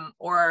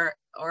 or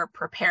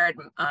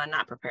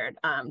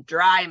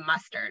dry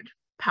mustard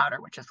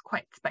powder, which is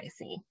quite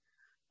spicy.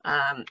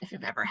 If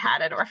you've ever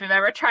had it, or if you've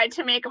ever tried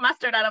to make a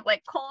mustard out of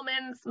like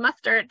Coleman's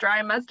mustard,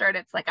 dry mustard,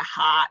 it's like a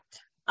hot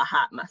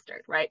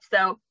mustard, right?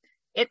 So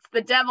it's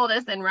the deviled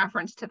is in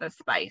reference to the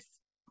spice.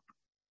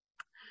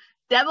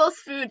 Devil's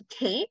food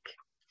cake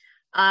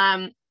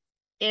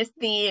is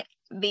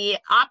the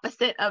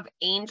opposite of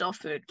angel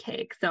food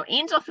cake. So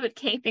angel food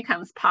cake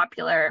becomes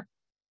popular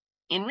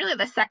in really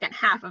the second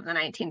half of the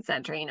 19th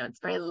century.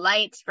 It's very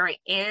light, very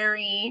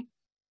airy,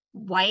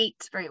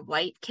 very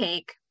white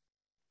cake.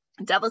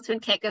 Devil's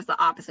food cake is the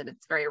opposite.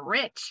 It's very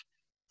rich,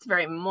 it's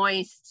very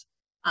moist,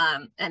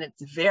 and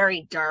it's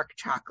very dark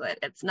chocolate.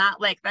 It's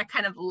not like that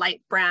kind of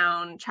light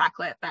brown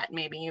chocolate that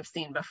maybe you've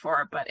seen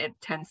before, but it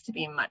tends to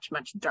be much,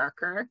 much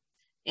darker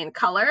in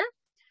color.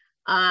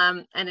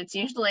 And it's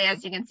usually,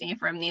 as you can see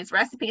from these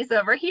recipes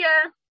over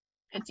here,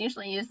 it's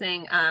usually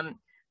using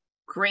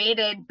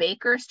grated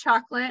baker's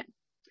chocolate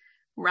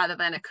rather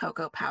than a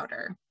cocoa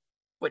powder,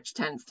 which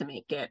tends to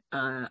make it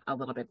a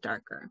little bit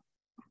darker.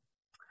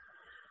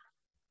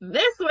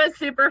 This was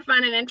super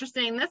fun and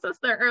interesting. This was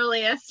the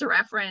earliest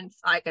reference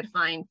I could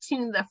find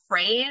to the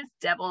phrase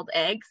deviled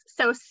eggs.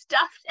 So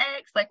stuffed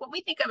eggs, like what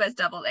we think of as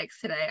deviled eggs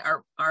today,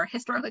 are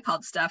historically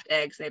called stuffed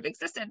eggs. They've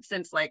existed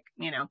since, like,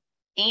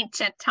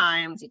 ancient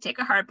times. You take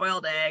a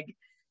hard-boiled egg,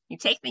 you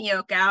take the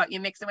yolk out, you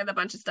mix it with a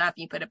bunch of stuff,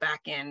 you put it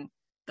back in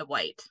the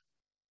white.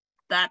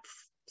 That's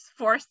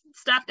for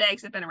stuffed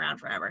eggs have been around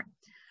forever.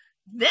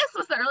 This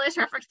was the earliest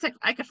reference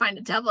I could find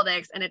to deviled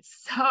eggs, and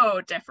it's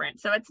so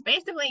different. So it's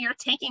basically you're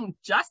taking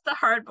just the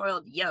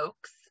hard-boiled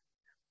yolks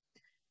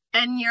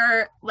and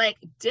you're like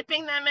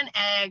dipping them in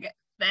egg,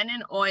 then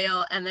in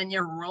oil, and then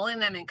you're rolling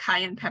them in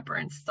cayenne pepper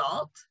and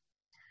salt.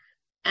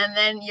 And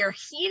then you're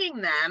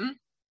heating them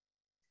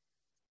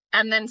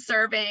and then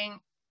serving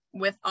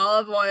with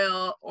olive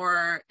oil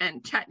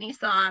and chutney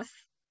sauce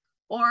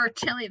or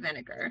chili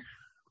vinegar.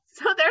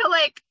 So they're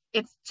like,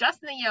 it's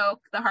just the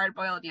yolk, the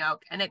hard-boiled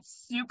yolk, and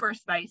it's super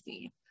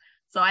spicy.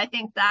 So I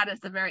think that is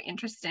a very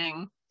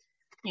interesting,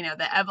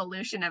 the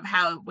evolution of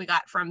how we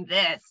got from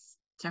this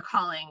to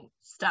calling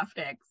stuffed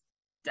eggs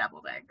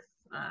deviled eggs.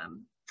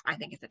 I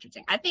think it's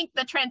interesting. I think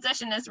the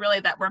transition is really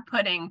that we're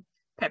putting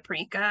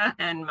paprika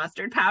and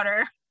mustard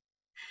powder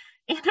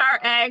in our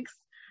eggs.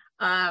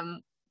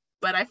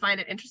 But I find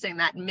it interesting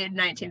that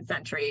mid-19th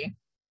century,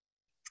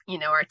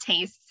 our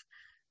tastes,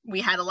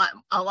 we had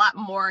a lot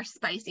more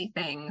spicy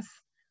things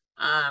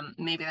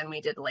maybe than we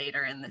did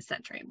later in this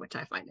century, which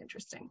I find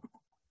interesting.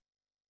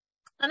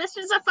 And this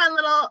is a fun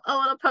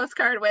little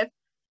postcard with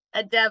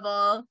a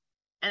devil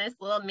and its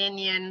little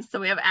minions. So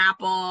we have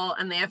Apple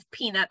and they have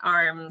peanut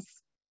arms.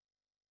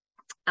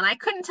 And I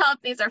couldn't tell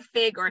if these are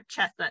fig or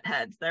chestnut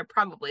heads. They're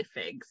probably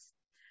figs.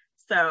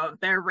 So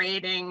they're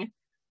raiding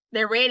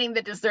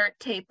the dessert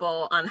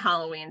table on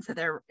Halloween. So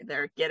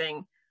they're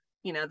getting,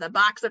 the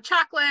box of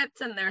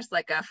chocolates, and there's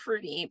like a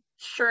fruity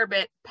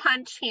sherbet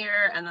punch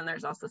here. And then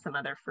there's also some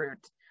other fruit,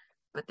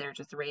 but they're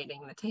just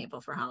raiding the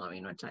table for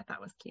Halloween, which I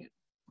thought was cute.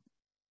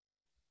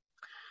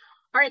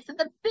 All right, so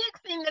the big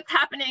thing that's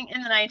happening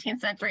in the 19th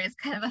century is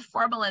kind of the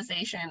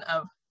formalization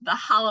of the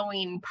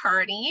Halloween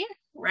party,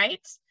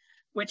 right?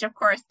 Which of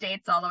course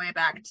dates all the way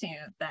back to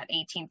that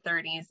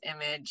 1830s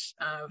image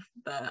of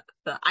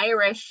the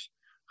Irish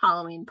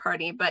Halloween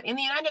party. But in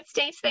the United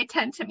States, they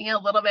tend to be a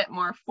little bit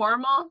more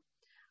formal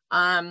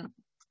and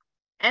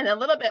a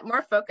little bit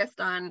more focused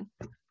on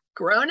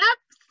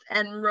grown-ups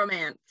and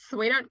romance.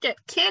 We don't get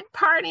kid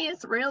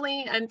parties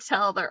really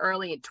until the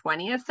early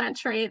 20th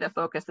century. The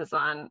focus is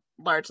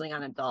largely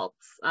on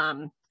adults,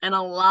 and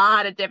a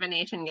lot of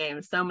divination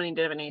games, so many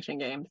divination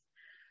games.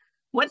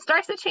 What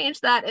starts to change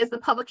that is the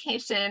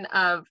publication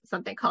of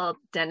something called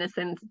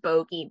Denison's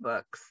Bogey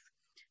Books,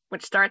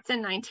 which starts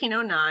in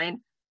 1909.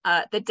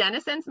 The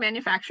Denison's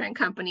Manufacturing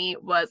Company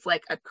was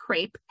like a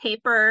crepe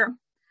paper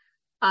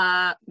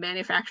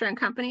manufacturing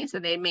company. So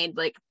they made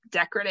like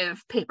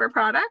decorative paper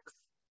products.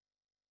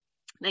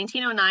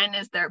 1909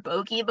 is their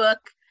Bogey Book.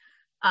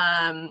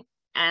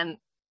 And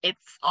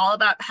it's all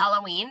about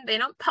Halloween. They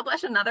don't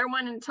publish another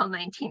one until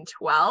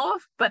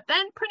 1912, but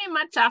then pretty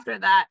much after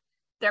that,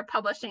 they're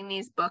publishing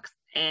these books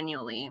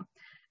annually.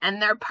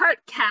 And they're part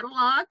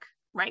catalog,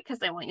 right? Because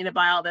they want you to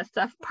buy all this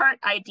stuff, part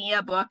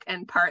idea book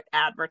and part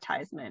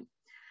advertisement.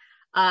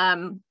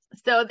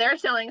 So they're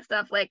selling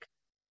stuff like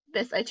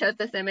this. I chose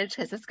this image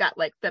because it's got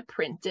like the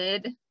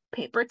printed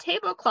paper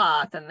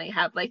tablecloth, and they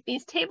have like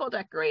these table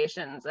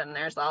decorations, and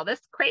there's all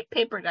this crepe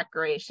paper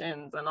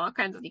decorations and all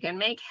kinds of, you can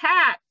make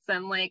hats,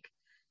 and like,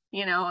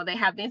 they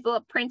have these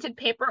little printed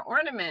paper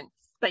ornaments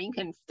that you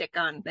can stick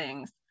on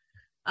things.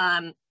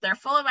 They're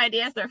full of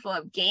ideas. They're full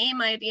of game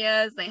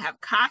ideas. They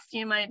have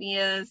costume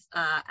ideas,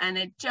 and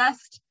it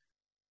just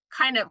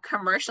kind of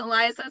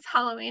commercializes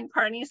Halloween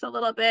parties a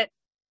little bit,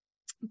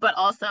 but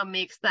also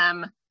makes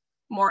them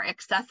more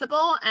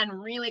accessible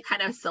and really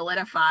kind of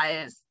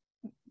solidifies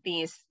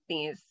these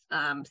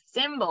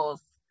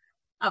symbols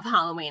of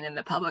Halloween in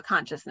the public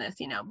consciousness.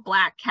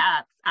 Black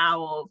cats,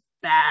 owls,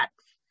 bats,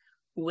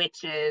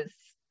 witches,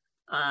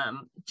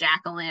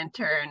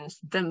 jack-o'-lanterns,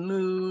 the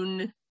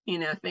moon,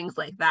 things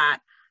like that,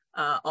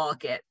 all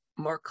get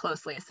more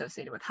closely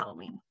associated with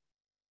Halloween.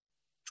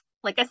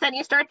 Like I said,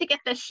 you start to get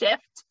the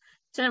shift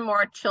to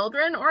more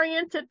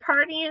children-oriented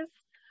parties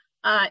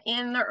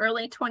in the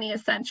early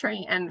 20th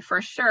century, and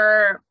for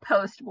sure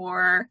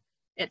post-war,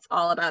 it's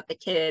all about the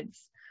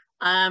kids.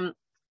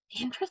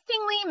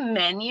 Interestingly,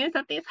 menus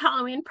at these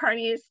Halloween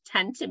parties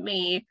tend to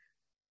be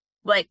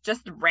like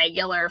just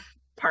regular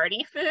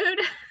party food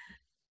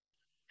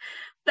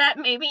that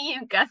maybe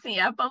you gussy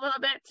up a little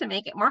bit to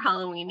make it more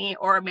Halloweeny,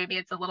 or maybe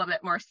it's a little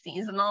bit more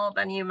seasonal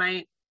than you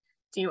might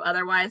do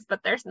otherwise.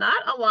 But there's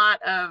not a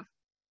lot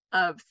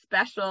of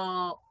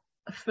special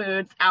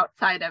foods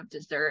outside of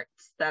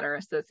desserts that are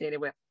associated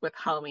with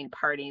Halloween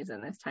parties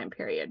in this time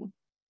period.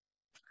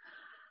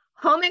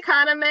 Home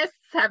economists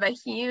have a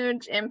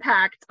huge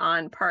impact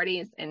on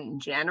parties in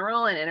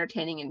general and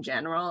entertaining in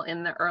general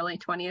in the early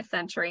 20th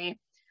century.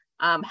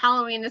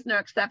 Halloween is no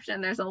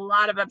exception. There's a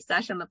lot of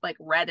obsession with like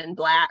orange and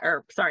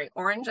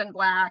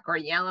black, or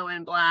yellow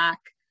and black.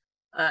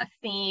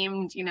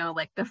 themed, you know,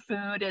 like the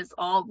food is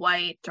all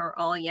white or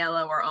all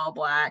yellow or all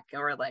black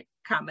or like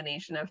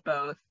combination of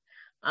both.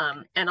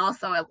 And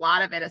also a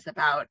lot of it is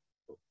about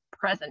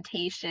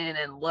presentation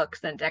and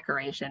looks and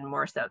decoration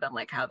more so than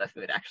like how the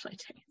food actually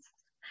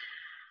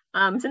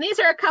tastes. So these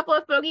are a couple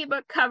of Bogey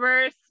Book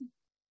covers.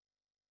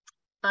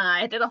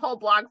 I did a whole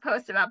blog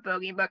post about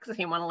Bogey Books if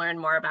you want to learn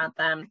more about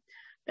them.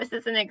 This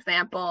is an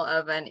example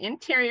of an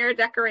interior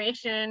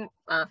decoration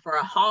for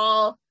a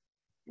hall.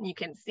 You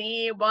can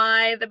see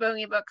why the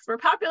Bogey Books were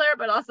popular,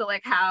 but also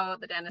like how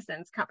the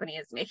Denizens company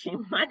is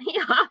making money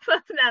off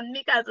of them,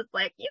 because it's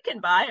like you can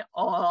buy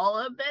all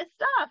of this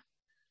stuff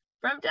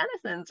from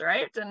Denizens,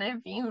 right? And if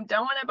you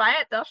don't want to buy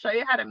it, they'll show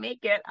you how to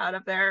make it out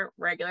of their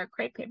regular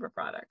crepe paper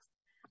products.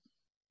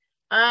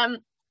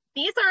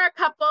 These are a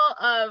couple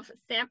of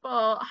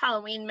sample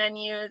Halloween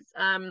menus.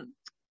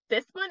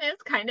 This one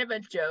is kind of a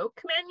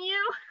joke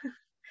menu.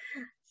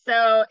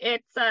 So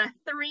it's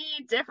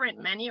 3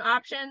 different menu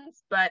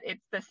options, but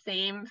it's the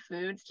same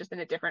foods, just in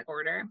a different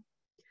order.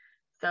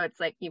 So it's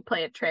like you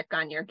play a trick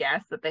on your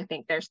guests that they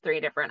think there's 3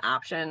 different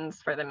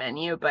options for the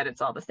menu, but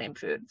it's all the same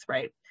foods,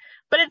 right?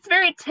 But it's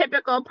very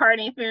typical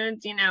party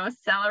foods, you know,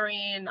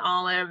 celery and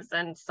olives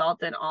and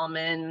salted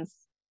almonds,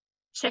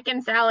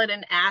 chicken salad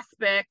and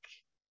aspic,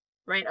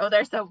 right? Oh,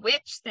 there's a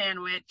witch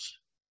sandwich.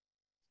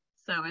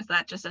 So is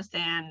that just a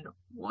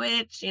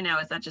sandwich? You know,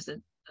 is that just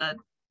a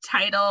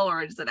title,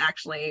 or is it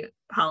actually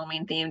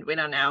Halloween themed? We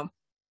don't know.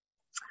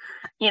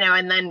 You know,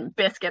 and then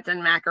biscuits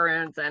and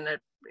macaroons and a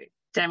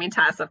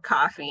demi-tasse of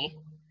coffee,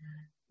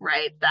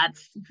 right?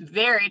 That's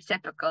very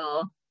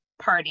typical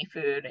party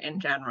food in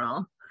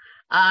general.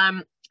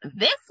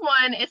 This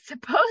one is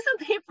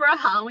supposedly for a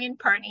Halloween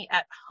party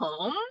at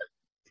home.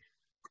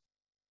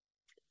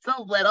 It's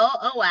a little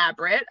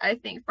elaborate, I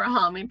think, for a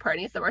Halloween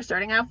party. So we're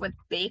starting off with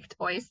baked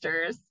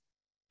oysters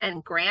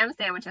and graham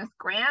sandwiches.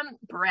 Graham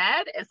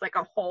bread is like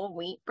a whole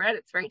wheat bread.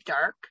 It's very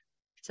dark,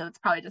 so it's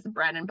probably just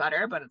bread and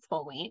butter, but it's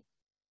whole wheat.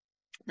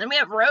 Then we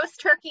have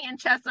roast turkey and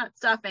chestnut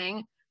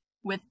stuffing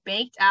with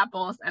baked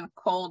apples and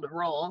cold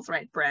rolls,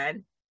 right,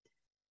 bread.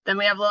 Then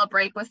we have a little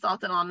break with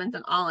salted almonds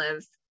and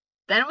olives.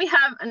 Then we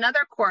have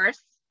another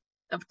course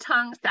of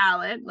tongue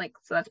salad, like,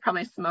 so that's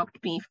probably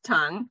smoked beef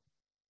tongue,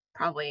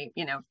 probably,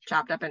 you know,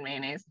 chopped up in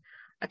mayonnaise.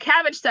 A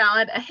cabbage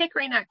salad, a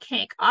hickory nut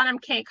cake, autumn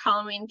cake,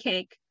 Halloween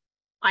cake,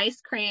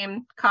 ice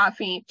cream,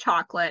 coffee,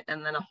 chocolate,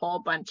 and then a whole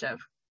bunch of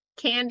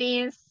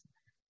candies,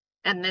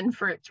 and then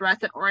fruits,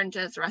 russet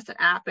oranges, russet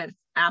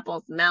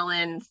apples,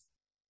 melons,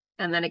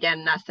 and then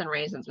again, nuts and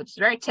raisins, which is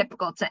very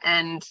typical to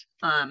end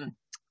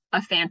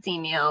a fancy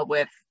meal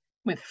with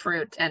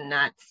fruit and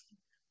nuts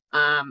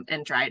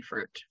and dried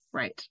fruit,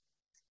 right?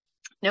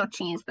 No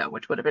cheese though,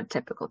 which would have been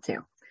typical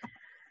too.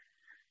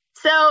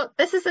 So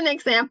this is an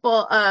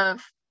example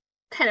of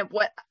kind of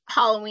what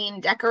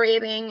Halloween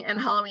decorating and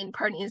Halloween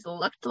parties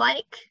looked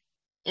like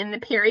in the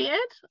period.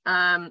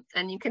 And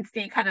you can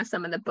see kind of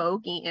some of the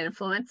Bogey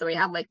influence. So we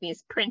have like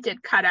these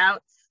printed cutouts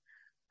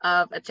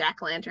of a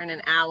jack-o'-lantern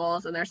and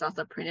owls. And there's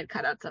also printed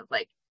cutouts of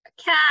like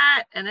a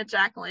cat and a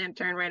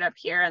jack-o'-lantern right up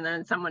here. And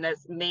then someone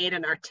has made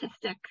an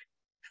artistic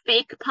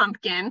fake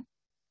pumpkin.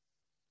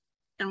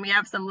 And we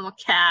have some little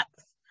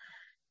cats,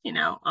 you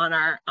know, on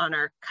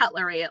our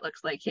cutlery, it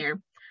looks like here.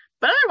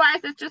 But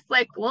otherwise, it's just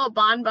like little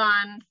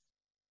bonbons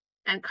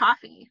and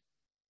coffee,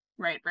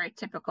 right? Very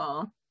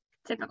typical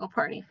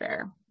party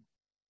fare.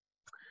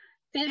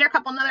 These are a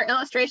couple other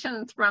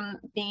illustrations from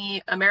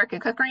the American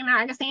Cookery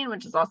magazine,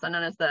 which is also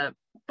known as the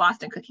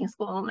Boston Cooking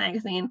School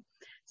magazine.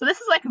 So this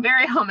is like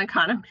very home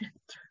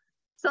economist.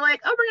 So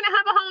like, oh, we're gonna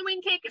have a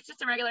Halloween cake. It's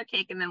just a regular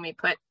cake, and then we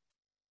put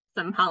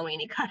some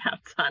Halloweeny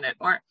cutouts on it.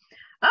 Or,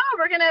 oh,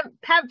 we're gonna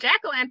have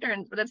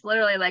jack-o'-lanterns, but it's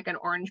literally like an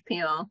orange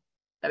peel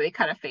that we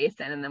cut a face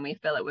in, and then we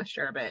fill it with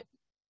sherbet.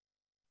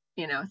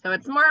 You know, so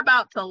it's more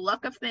about the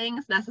look of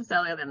things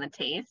necessarily than the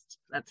taste.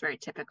 That's very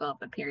typical of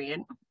the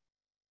period.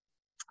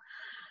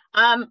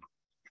 So at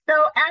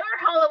our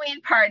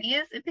Halloween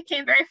parties, it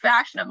became very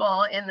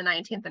fashionable in the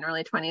 19th and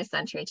early 20th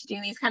century to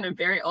do these kind of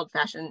very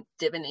old-fashioned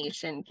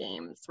divination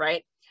games,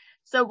 right?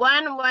 So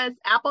one was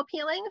apple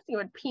peeling. So you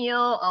would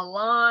peel a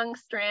long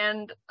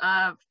strand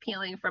of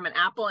peeling from an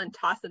apple and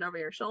toss it over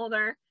your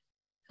shoulder.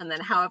 And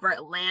then however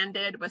it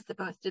landed was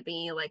supposed to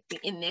be like the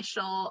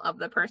initial of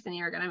the person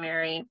you were going to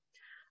marry.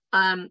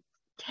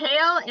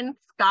 Kale in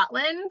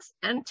Scotland,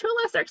 and to a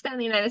lesser extent in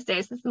the United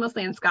States, this is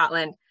mostly in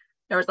Scotland,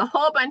 there was a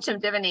whole bunch of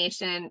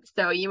divination.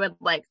 So you would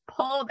like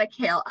pull the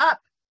kale up.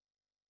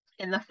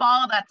 In the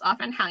fall, that's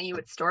often how you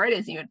would store it,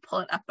 is you would pull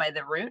it up by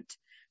the root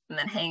and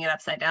then hang it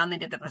upside down. They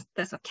did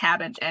this with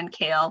cabbage and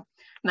kale,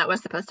 and that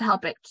was supposed to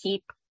help it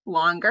keep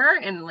longer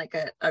in like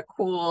a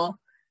cool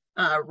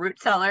root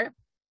cellar.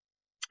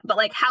 But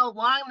like how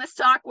long the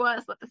stalk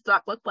was, what the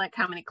stalk looked like,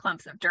 how many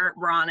clumps of dirt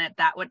were on it,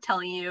 that would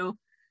tell you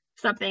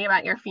something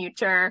about your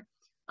future.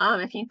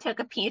 If you took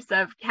a piece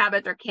of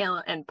cabbage or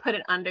kale and put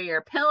it under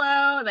your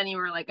pillow, then you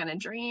were like going to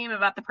dream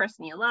about the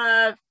person you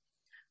love.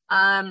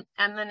 And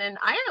then in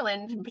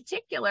Ireland in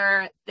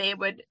particular, they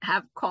would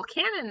have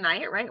Colcannon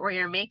night, right, where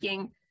you're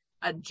making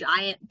a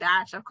giant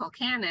batch of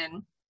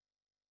Colcannon,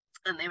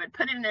 and they would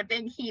put it in a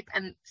big heap,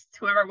 and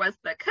whoever was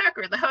the cook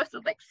or the host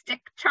would like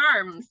stick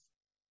charms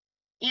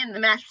in the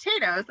mashed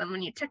potatoes, and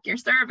when you took your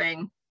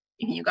serving,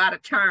 you got a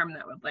charm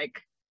that would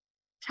like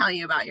tell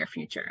you about your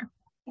future,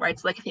 right?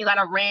 So like if you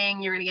got a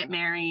ring, you're gonna get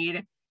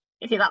married.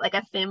 If you got like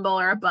a thimble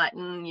or a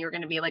button, you're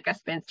gonna be like a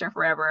spinster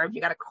forever. If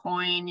you got a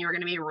coin, you're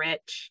gonna be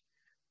rich,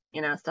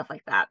 you know, stuff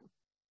like that.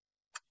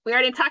 We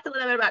already talked a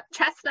little bit about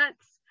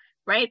chestnuts,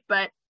 right?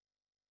 But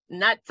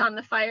nuts on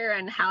the fire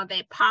and how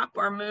they pop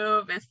or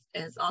move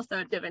is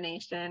also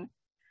divination.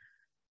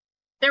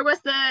 There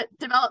was the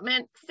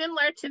development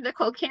similar to the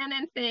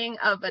Colcannon thing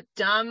of a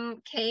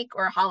dumb cake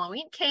or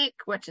Halloween cake,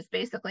 which is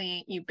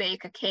basically you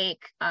bake a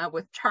cake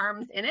with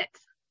charms in it.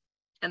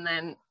 And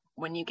then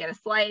when you get a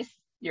slice,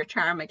 your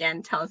charm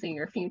again tells you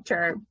your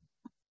future.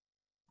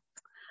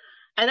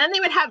 And then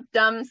they would have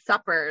dumb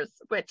suppers,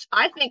 which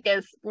I think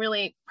is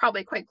really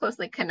probably quite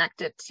closely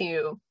connected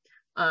to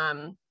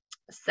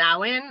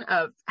Samhain,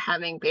 of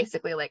having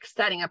basically like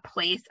setting a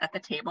place at the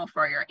table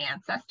for your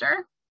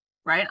ancestor,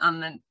 right? On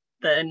the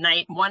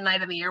one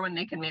night of the year when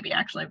they can maybe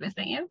actually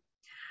visit you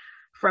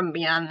from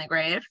beyond the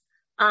grave.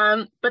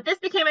 But this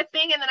became a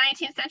thing in the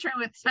 19th century,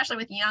 especially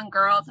with young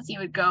girls, as you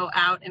would go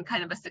out in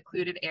kind of a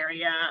secluded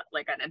area,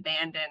 like an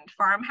abandoned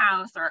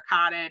farmhouse or a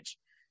cottage,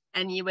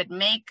 and you would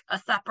make a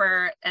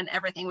supper and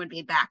everything would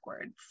be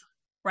backwards,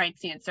 right?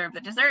 So you'd serve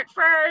the dessert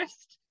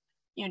first,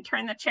 you'd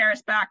turn the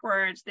chairs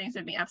backwards, things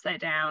would be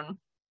upside down.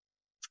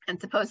 And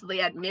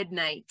supposedly at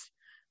midnight,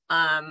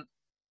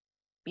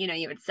 you know,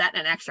 you would set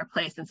an extra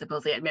place, and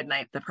supposedly at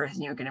midnight, the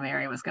person you were going to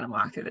marry was going to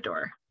walk through the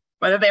door.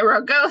 Whether they were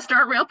a ghost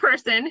or a real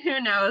person,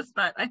 who knows?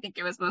 But I think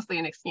it was mostly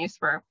an excuse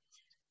for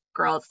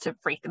girls to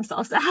freak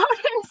themselves out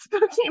in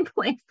spooky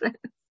places.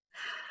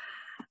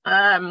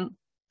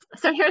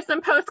 So here's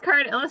some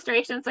postcard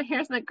illustrations. So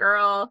here's the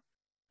girl,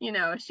 you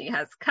know, she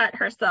has cut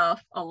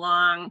herself a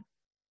long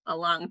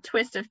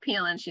twist of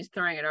peel, and she's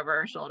throwing it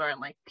over her shoulder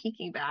and like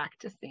peeking back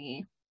to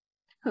see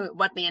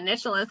what the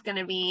initial is going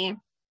to be.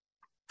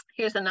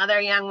 Here's another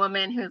young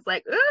woman who's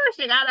like, ooh,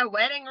 she got a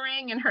wedding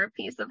ring in her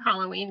piece of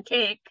Halloween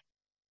cake.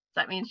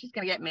 So that means she's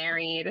going to get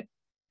married.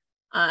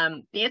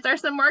 These are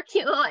some more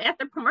cute little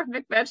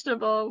anthropomorphic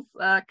vegetables,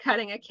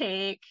 cutting a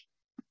cake.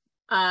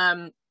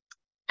 And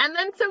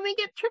then so we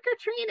get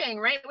trick-or-treating,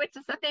 right? Which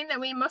is the thing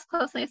that we most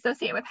closely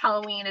associate with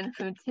Halloween and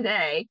food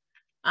today.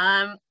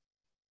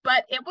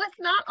 But it was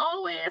not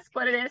always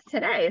what it is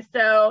today.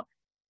 So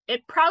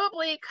it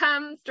probably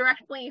comes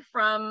directly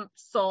from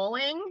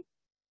souling,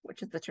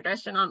 which is the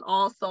tradition on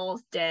All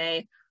Souls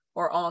Day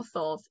or All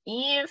Souls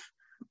Eve,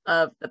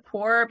 of the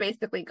poor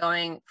basically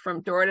going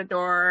from door to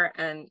door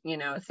and, you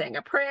know, saying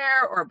a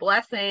prayer or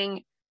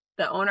blessing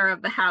the owner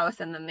of the house,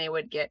 and then they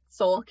would get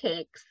soul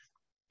cakes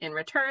in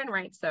return,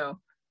 right? So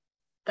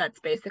that's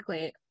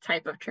basically a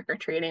type of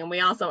trick-or-treating.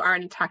 We also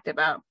already talked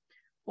about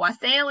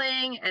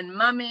wassailing and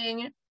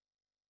mumming.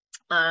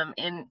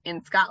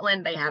 In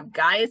Scotland, they have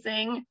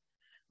guising,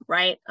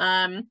 right?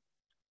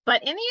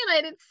 But in the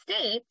United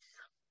States,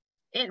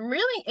 it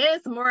really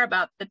is more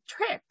about the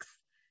tricks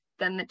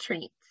than the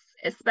treats,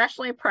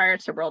 especially prior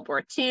to World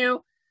War II.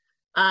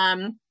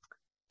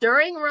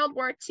 During World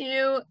War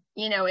II,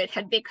 you know, it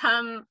had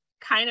become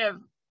kind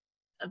of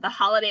the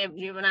holiday of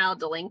juvenile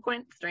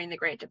delinquents during the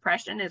Great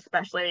Depression,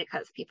 especially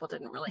because people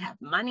didn't really have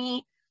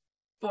money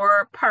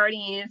for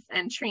parties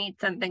and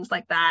treats and things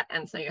like that.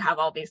 And so you have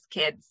all these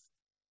kids,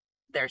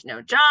 there's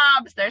no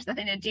jobs, there's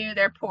nothing to do,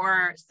 they're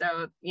poor.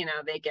 So, you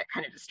know, they get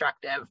kind of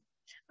destructive.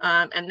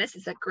 And this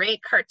is a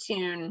great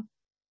cartoon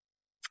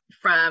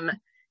from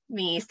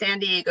the San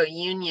Diego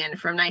Union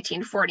from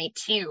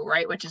 1942,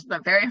 right, which is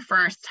the very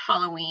first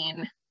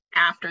Halloween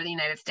after the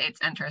United States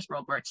enters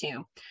World War II.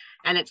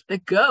 And it's the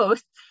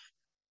ghosts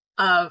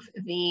of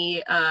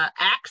the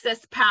Axis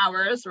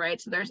powers,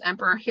 right? So there's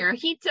Emperor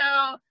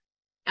Hirohito,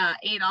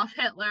 Adolf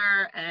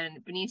Hitler,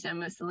 and Benito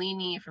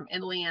Mussolini from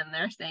Italy, and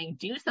they're saying,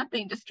 do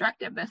something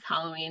destructive this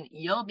Halloween,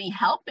 you'll be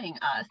helping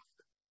us,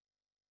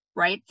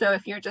 right? So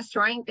if you're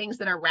destroying things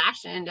that are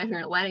rationed, if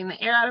you're letting the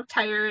air out of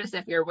tires,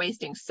 if you're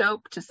wasting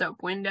soap to soap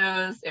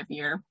windows, if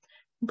you're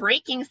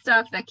breaking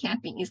stuff that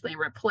can't be easily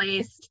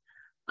replaced,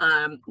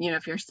 you know,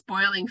 if you're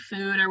spoiling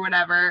food or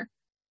whatever,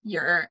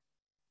 you're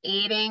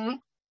aiding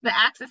the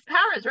Axis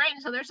powers, right?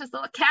 And so there's this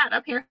little cat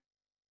up here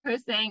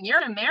who's saying, you're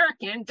an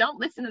American, don't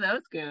listen to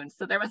those goons.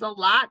 So there was a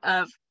lot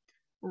of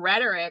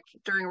rhetoric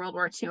during World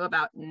War II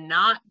about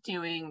not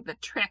doing the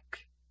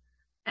trick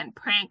and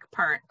prank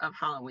part of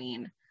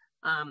Halloween.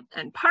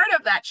 And part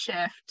of that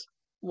shift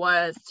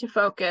was to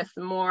focus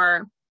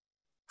more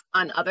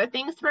on other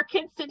things for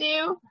kids to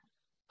do.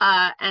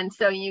 And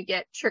so you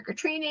get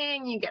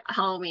trick-or-treating, you get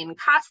Halloween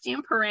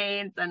costume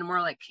parades, and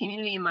more like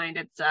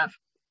community-minded stuff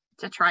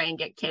to try and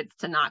get kids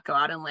to not go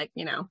out and, like,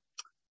 you know,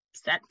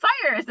 set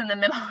fires in the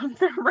middle of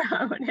the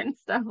road and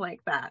stuff like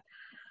that.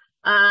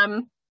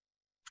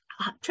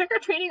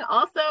 Trick-or-treating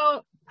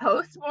also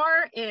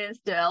post-war is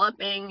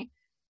developing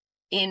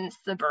in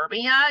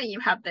suburbia. You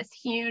have this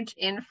huge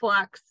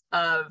influx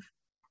of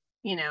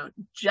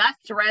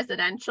just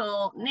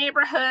residential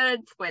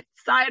neighborhoods with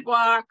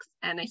sidewalks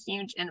and a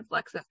huge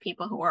influx of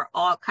people who are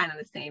all kind of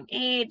the same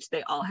age.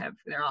 They're all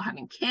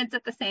having kids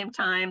at the same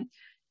time.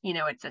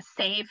 It's a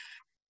safe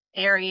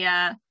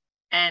area.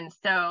 And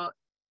so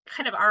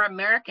kind of our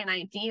American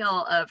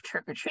ideal of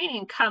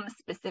trick-or-treating comes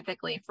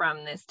specifically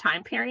from this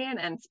time period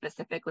and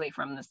specifically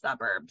from the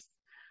suburbs.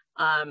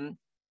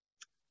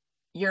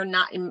 You're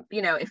not,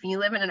 if you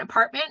live in an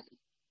apartment,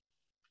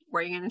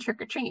 where are you going to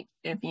trick or treat?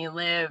 If you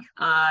live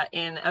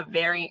in a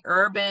very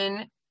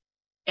urban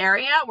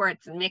area where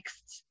it's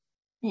mixed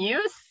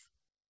use,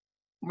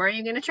 where are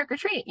you going to trick or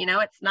treat?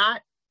 It's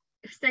not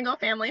single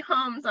family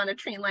homes on a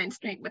tree lined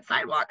street with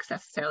sidewalks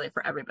necessarily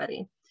for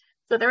everybody.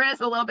 So there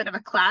is a little bit of a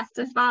class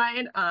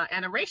divide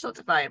and a racial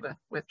divide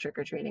with trick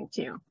or treating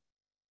too.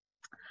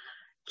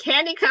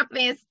 Candy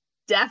companies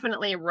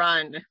definitely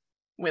run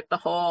with the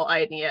whole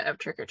idea of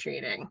trick or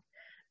treating.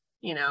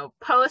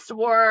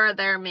 Post-war,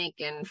 they're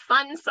making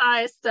fun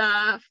size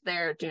stuff.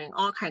 They're doing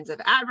all kinds of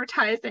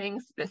advertising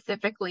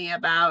specifically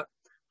about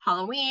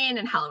Halloween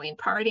and Halloween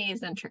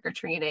parties and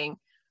trick-or-treating.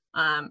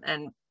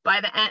 And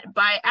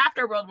by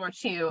after World War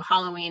II,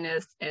 Halloween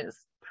is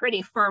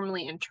pretty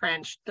firmly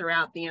entrenched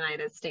throughout the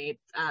United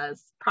States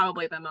as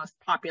probably the most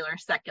popular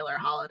secular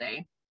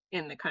holiday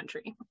in the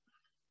country.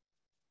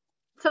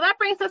 So that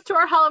brings us to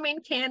our Halloween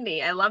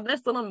candy. I love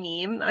this little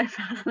meme that I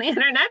found on the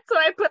internet, so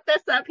I put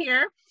this up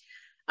here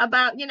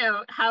about,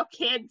 how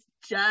kids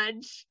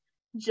judge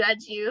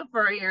you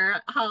for your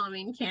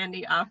Halloween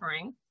candy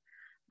offering.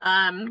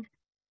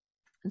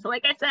 So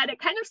like I said, it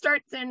kind of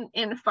starts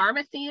in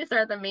pharmacies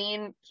are the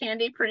main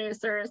candy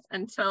producers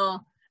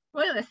until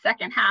really the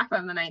second half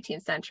of the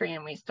 19th century,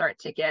 and we start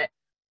to get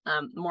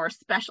more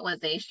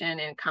specialization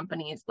in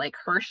companies like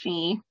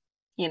Hershey,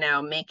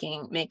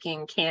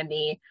 making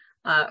candy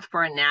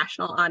for a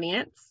national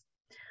audience.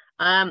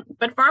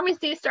 But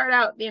pharmacies start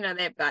out,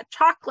 they've got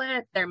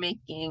chocolate, they're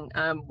making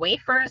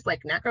wafers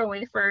like Necco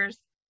wafers,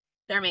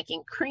 they're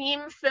making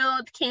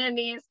cream-filled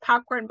candies,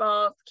 popcorn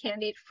balls,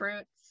 candied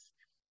fruits,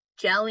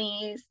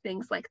 jellies,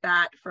 things like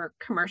that for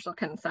commercial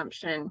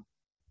consumption.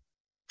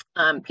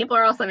 People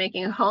are also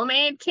making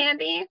homemade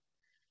candy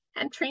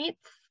and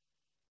treats,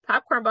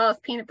 popcorn balls,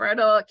 peanut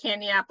brittle,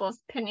 candy apples,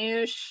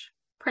 pinoche,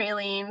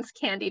 pralines,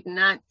 candied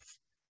nuts,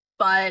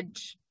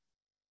 fudge,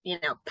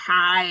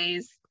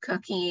 pies,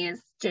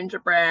 cookies,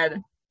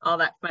 gingerbread, all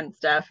that fun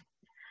stuff.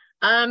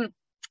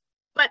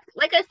 But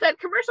like I said,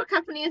 commercial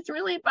companies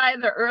really by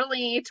the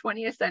early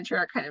 20th century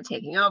are kind of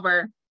taking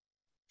over.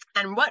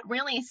 And what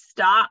really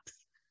stops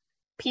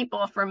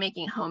people from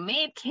making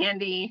homemade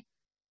candy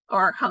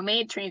or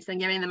homemade treats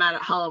and giving them out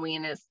at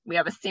Halloween is we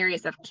have a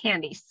series of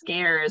candy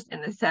scares in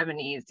the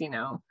 70s,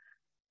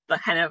 the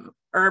kind of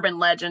urban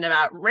legend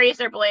about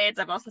razor blades.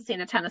 I've also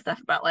seen a ton of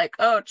stuff about like,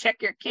 oh,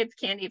 check your kids'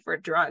 candy for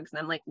drugs. And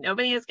I'm like,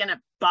 nobody is going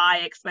to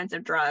buy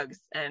expensive drugs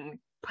and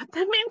put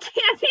them in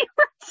candy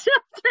for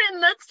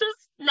children. That's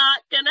just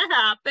not going to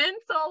happen.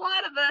 So a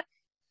lot of the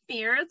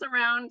fears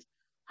around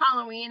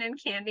Halloween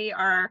and candy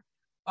are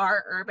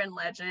urban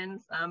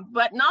legends,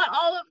 but not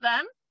all of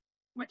them,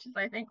 which is,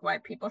 I think, why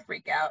people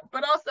freak out,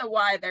 but also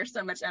why there's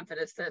so much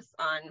emphasis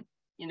on,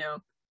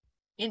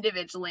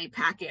 individually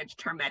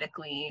packaged,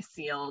 hermetically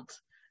sealed,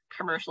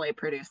 commercially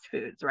produced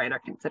foods, right, are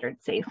considered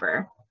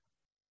safer.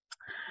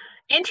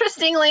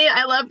 Interestingly,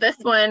 I love this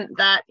one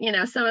that,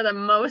 some of the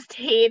most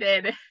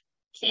hated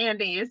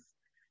candies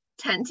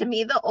tend to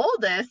be the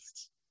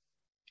oldest,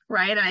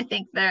 right? And I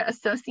think the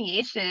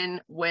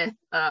association with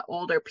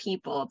older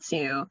people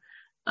too,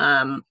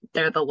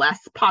 they're the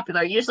less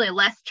popular, usually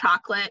less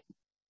chocolate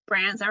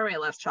brands. Everybody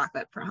loves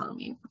chocolate for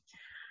Halloween.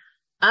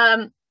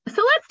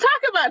 So let's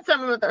talk about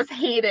some of those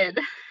hated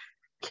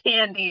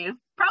candies.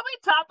 Probably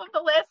top of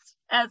the list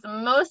as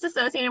most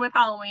associated with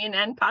Halloween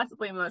and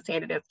possibly most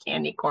hated is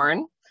candy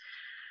corn.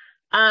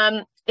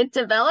 It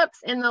develops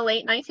in the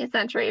late 19th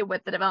century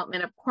with the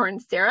development of corn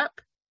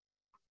syrup.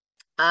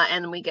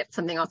 And we get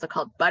something also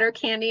called butter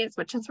candies,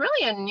 which is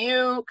really a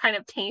new kind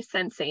of taste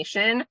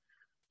sensation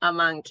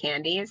among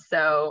candies.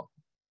 So,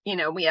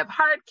 we have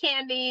hard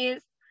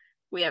candies,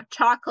 we have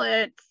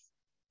chocolates,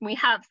 we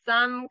have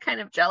some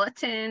kind of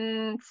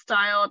gelatin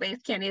style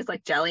based candies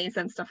like jellies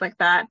and stuff like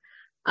that.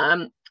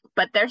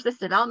 But there's this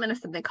development of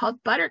something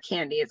called butter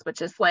candies,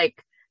 which is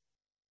like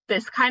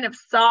this kind of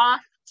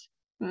soft,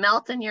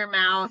 melt in your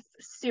mouth,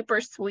 super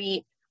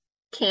sweet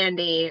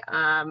candy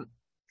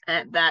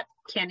that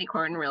candy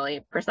corn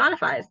really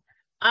personifies.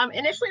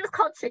 Initially it was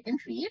called chicken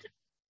feed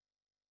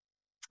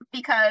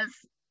because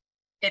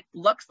it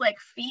looks like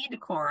feed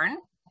corn,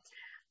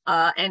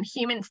 and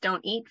humans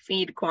don't eat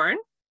feed corn.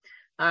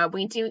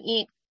 We do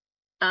eat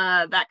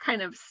that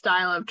kind of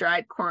style of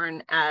dried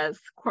corn as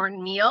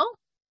cornmeal.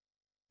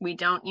 We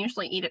don't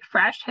usually eat it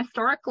fresh.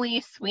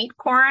 Historically, sweet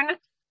corn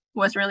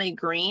was really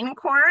green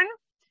corn,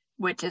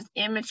 which is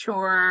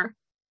immature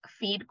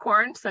feed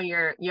corn. So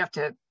you have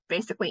to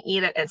basically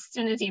eat it as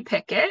soon as you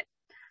pick it.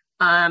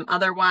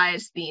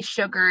 Otherwise, the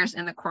sugars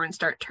in the corn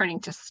start turning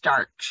to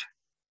starch.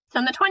 So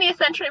in the 20th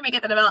century, we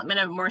get the development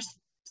of more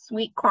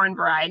sweet corn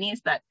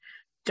varieties that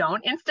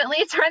don't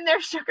instantly turn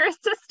their sugars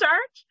to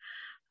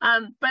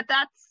starch. But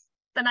that's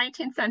the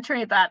 19th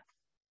century. That's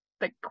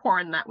the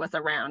corn that was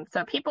around.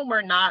 So people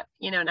were not,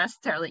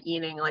 necessarily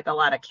eating like a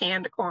lot of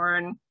canned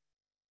corn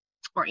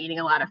or eating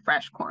a lot of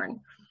fresh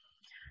corn.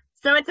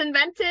 So it's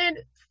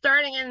invented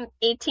starting in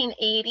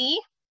 1880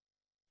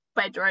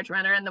 by George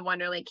Renner and the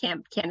Wonderly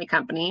Candy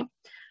Company.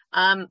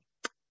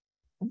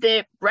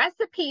 The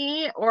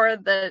recipe or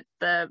the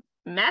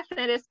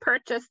method is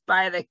purchased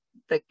by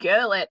the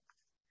Goelitz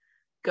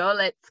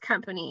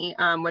Company,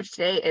 which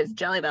today is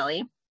Jelly Belly,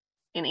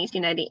 in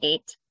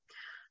 1898.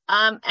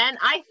 And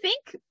I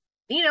think,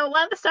 a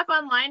lot of the stuff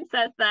online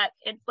says that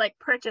it's like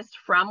purchased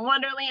from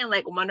Wonderly and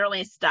like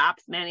Wonderly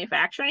stops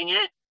manufacturing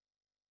it.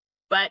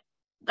 But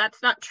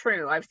that's not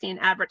true. I've seen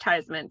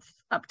advertisements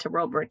up to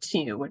World War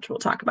II, which we'll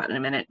talk about in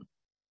a minute.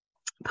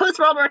 Post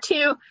World War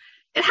II,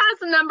 it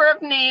has a number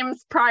of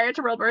names prior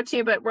to World War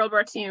II, but World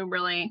War II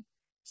really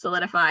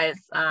solidifies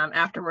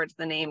afterwards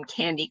the name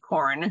candy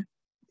corn.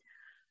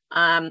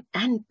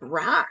 And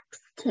Brock's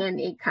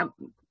Candy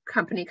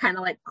Company kind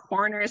of like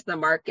corners the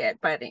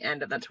market by the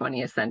end of the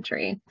 20th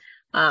century.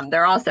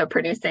 They're also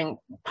producing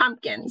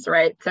pumpkins,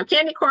 right? So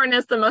candy corn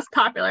is the most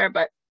popular,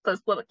 but those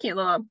little cute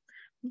little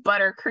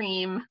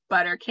buttercream,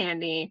 butter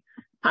candy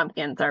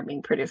pumpkins are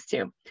being produced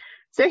too.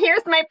 So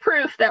here's my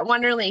proof that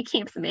Wonderly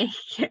keeps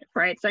making it,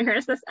 right? So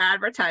here's this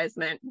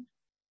advertisement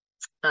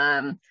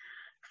from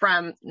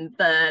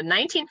the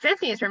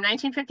 1950s, from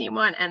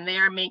 1951, and they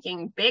are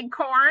making big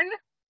corn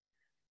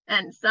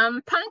and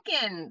some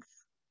pumpkins,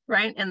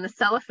 right, in the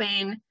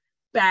cellophane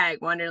bag,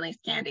 Wonderly's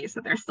candy.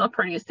 So they're still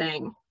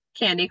producing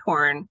candy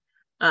corn,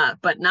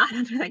 but not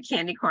under the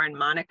candy corn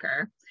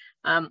moniker.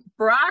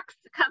 Brock's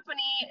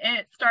company,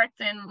 it starts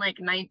in like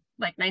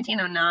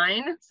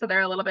 1909, so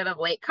they're a little bit of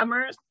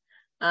latecomers,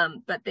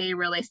 but they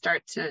really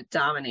start to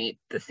dominate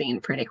the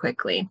scene pretty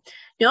quickly.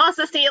 You'll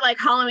also see like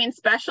Halloween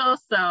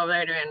specials, so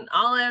they're doing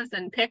olives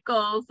and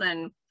pickles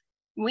and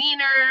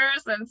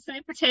wieners and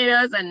sweet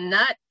potatoes and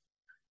nuts,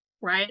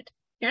 right?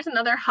 Here's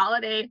another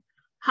holiday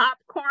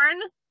popcorn,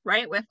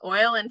 right, with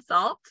oil and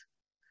salt.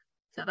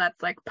 So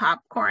that's like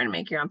popcorn,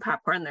 make your own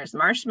popcorn. There's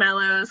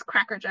marshmallows,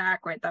 Cracker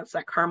Jack, right? That's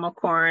like caramel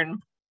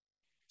corn,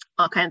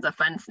 all kinds of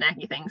fun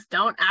snacky things.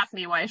 Don't ask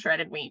me why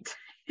shredded wheat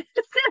is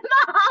in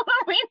the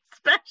Halloween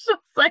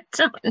specials. I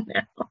don't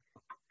know.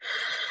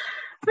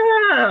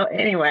 Oh,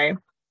 anyway.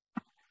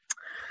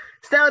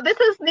 So this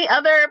is the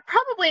other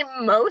probably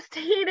most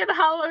hated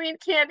Halloween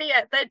candy.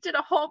 I did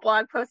a whole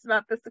blog post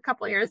about this a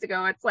couple years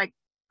ago. It's like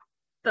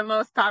the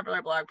most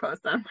popular blog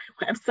post on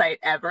my website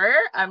ever.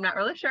 I'm not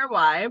really sure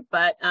why,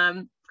 but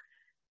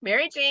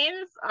Mary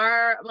Jane's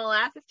are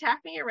molasses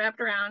taffy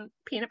wrapped around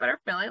peanut butter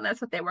filling. That's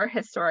what they were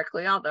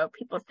historically, although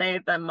people say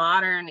the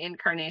modern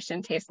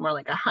incarnation tastes more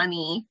like a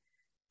honey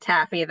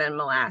taffy than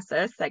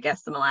molasses. I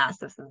guess the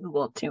molasses is a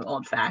little too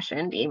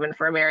old-fashioned, even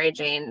for Mary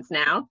Jane's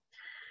now.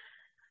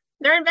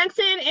 They're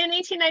invented in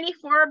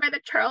 1894 by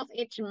the Charles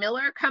H.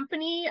 Miller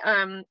Company,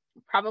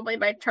 probably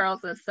by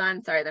Charles's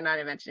son. Sorry, they're not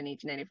invented in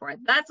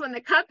 1894. That's when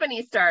the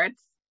company starts.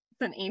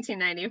 It's in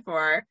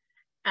 1894.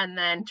 And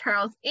then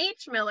Charles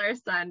H.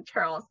 Miller's son,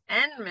 Charles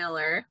N.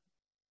 Miller,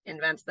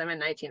 invents them in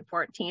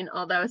 1914.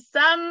 Although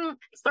some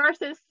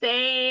sources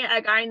say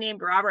a guy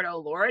named Robert O.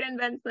 Lord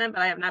invents them,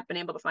 but I have not been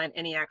able to find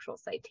any actual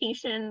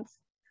citations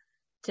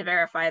to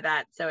verify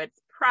that. So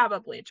it's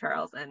probably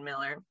Charles N.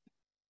 Miller.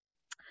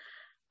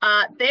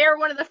 They are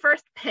one of the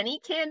first penny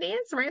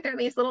candies, right? They're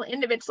these little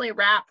individually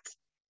wrapped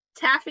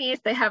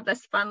taffies. They have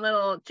this fun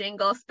little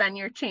jingle, spend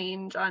your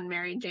change on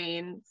Mary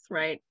Jane's,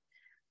 right?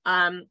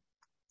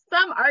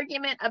 Some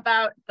argument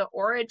about the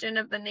origin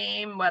of the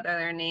name, whether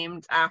they're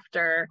named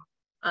after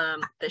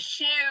the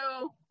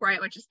shoe, right,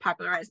 which is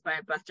popularized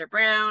by Buster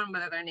Brown,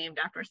 whether they're named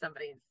after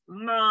somebody's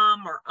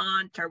mom or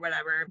aunt or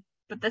whatever.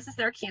 But this is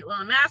their cute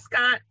little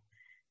mascot.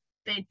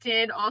 They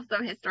did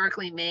also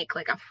historically make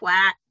like a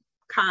flat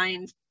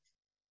kind.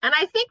 And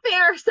I think they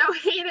are so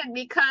hated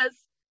because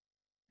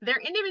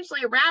they're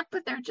individually wrapped,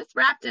 but they're just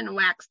wrapped in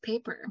wax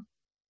paper,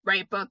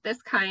 right? Both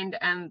this kind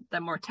and the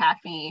more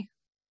taffy,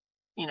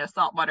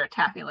 saltwater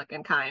taffy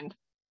looking kind.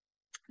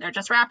 They're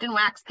just wrapped in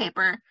wax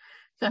paper.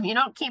 So if you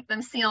don't keep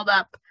them sealed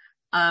up,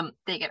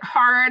 they get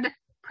hard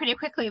pretty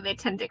quickly. They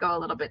tend to go a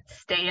little bit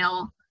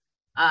stale,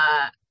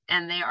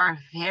 and they are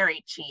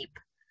very cheap.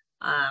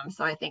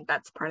 So I think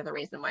that's part of the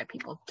reason why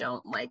people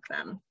don't like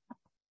them.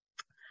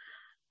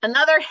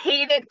 Another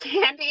hated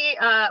candy,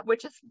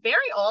 which is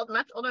very old,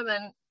 much older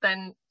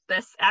than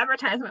this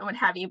advertisement would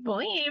have you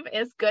believe,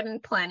 is Good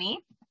and Plenty,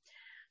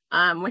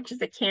 which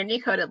is a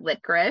candy-coated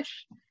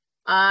licorice.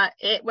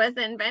 It was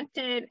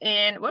invented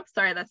in, that's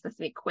supposed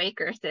to be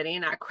Quaker City,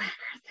 not Quaker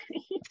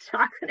City,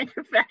 chocolate and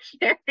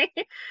confectionery,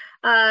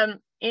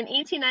 in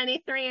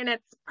 1893, and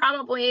it's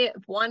probably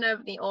one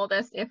of the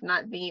oldest, if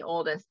not the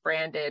oldest,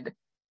 brand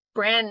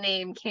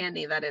name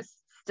candy that is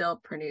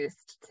still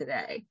produced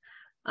today.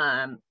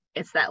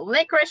 It's that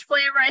licorice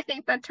flavor, I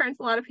think, that turns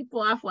a lot of people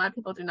off. A lot of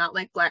people do not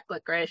like black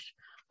licorice.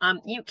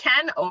 You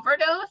can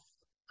overdose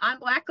on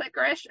black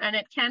licorice, and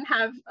it can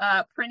have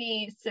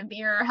pretty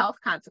severe health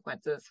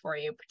consequences for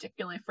you,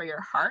 particularly for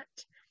your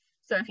heart.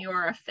 So if you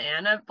are a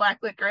fan of black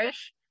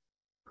licorice,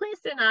 please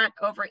do not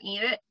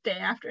overeat it day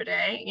after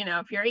day. You know,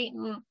 if you're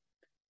eating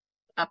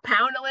a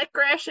pound of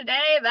licorice a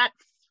day,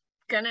 that's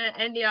gonna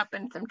end you up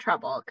in some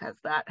trouble, because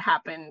that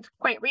happened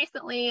quite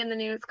recently in the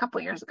news. A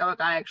couple years ago, a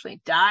guy actually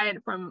died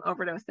from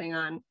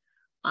overdosing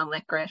on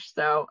licorice.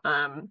 So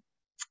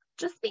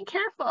just be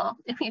careful.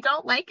 If you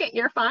don't like it,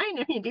 you're fine.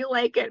 If you do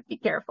like it, be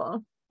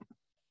careful.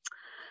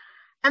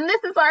 And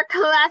this is our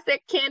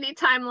classic candy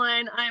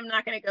timeline. I'm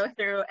not going to go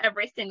through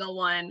every single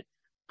one,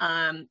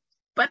 but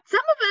some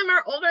of them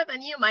are older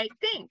than you might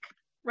think,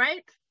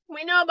 right?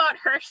 We know about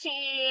Hershey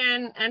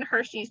and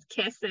Hershey's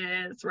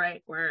Kisses,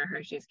 right? Where are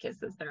Hershey's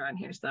Kisses? They're on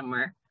here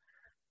somewhere.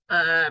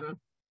 Let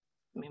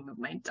me move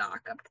my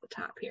dock up to the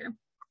top here.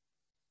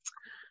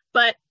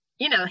 But,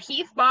 you know,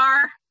 Heath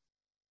Bar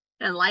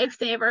and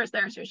Lifesavers,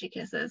 there's Hershey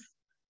Kisses,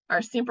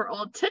 are super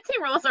old.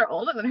 Tootsie Rolls are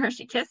older than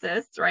Hershey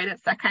Kisses, right?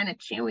 It's that kind of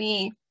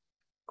chewy,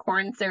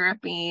 corn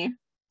syrupy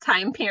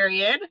time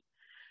period,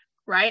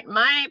 right?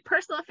 My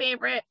personal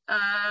favorite,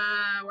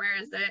 where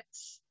is it?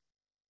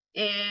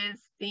 Is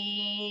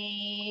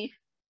the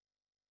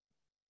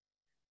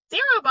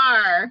Zero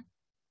Bar.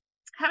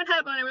 Haven't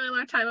had one in a really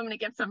long time. I'm going to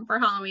get some for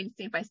Halloween to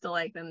see if I still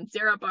like them.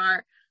 Zero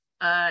Bar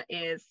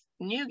is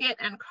nougat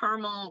and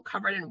caramel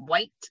covered in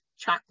white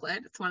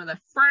chocolate. It's one of the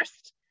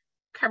first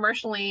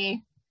commercial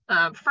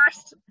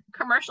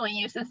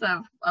uses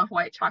of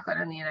white chocolate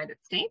in the United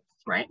States,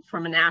 right?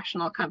 From a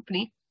national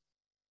company.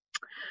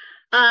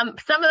 Some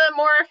of the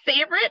more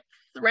favorites,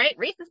 right?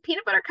 Reese's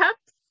Peanut Butter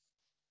Cups,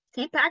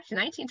 date back to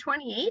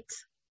 1928,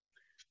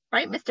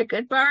 right? Mr.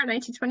 Goodbar,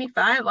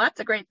 1925. Lots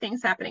of great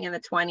things happening in the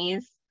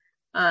 20s.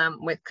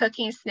 With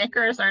cookies,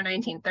 Snickers are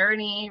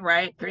 1930,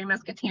 right? Three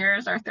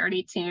Musketeers are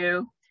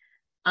 32.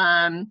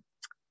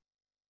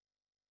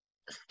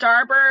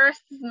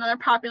 Starburst is another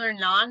popular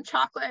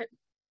non-chocolate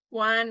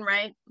one,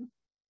 right?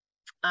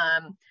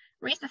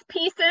 Reese's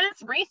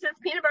Pieces. Reese's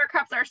Peanut Butter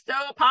Cups are so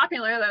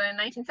popular that in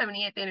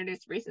 1978 they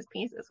introduced Reese's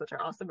Pieces, which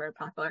are also very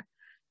popular.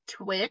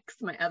 Twix,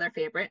 my other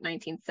favorite,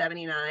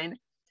 1979.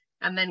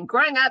 And then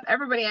growing up,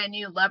 everybody I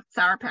knew loved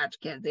Sour Patch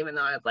Kids, even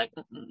though I was like,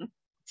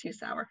 too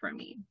sour for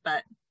me.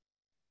 But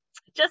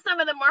just some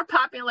of the more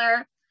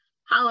popular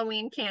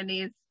Halloween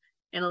candies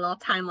in a little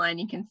timeline.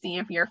 You can see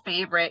if your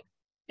favorite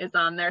is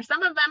on there.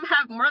 Some of them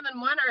have more than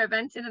one or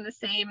invented in the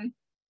same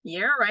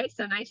year, right?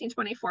 So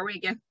 1924, we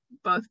get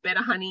both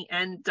Bit-O-Honey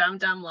and Dum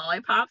Dum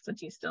Lollipops,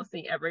 which you still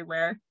see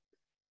everywhere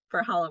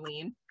for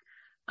Halloween.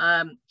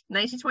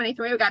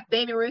 1923, we got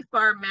Baby Ruth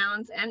Bar,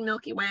 Mounds, and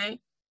Milky Way,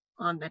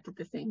 all invented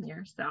the same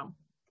year. So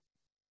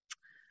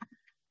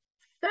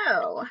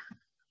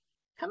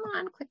come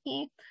on,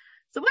 Clicky.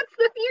 So what's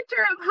the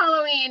future of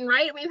Halloween,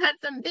 right? We've had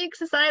some big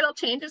societal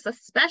changes,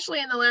 especially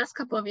in the last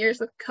couple of years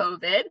with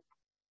COVID.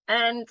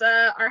 And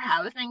our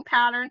housing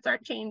patterns are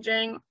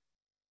changing.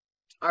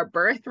 Our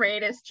birth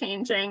rate is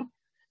changing.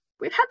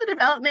 We've had the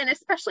development,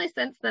 especially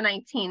since the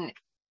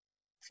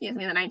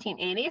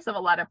 1980s, of a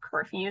lot of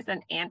curfews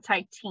and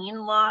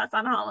anti-teen laws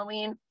on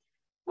Halloween,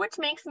 which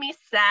makes me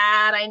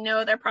sad. I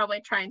know they're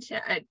probably trying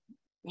to,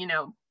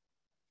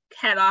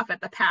 head off at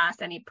the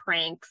pass any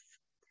pranks,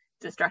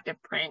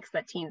 destructive pranks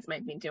that teens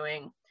might be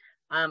doing.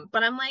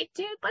 But I'm like,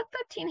 dude, let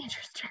the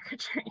teenagers trick or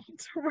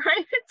treat,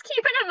 right? It's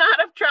keeping them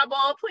out of trouble.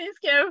 Please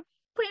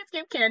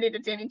give candy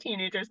to any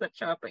teenagers that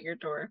show up at your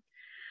door.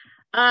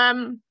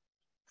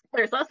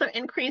 There's also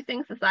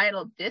increasing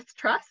societal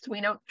distrust.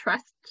 We don't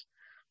trust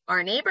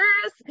our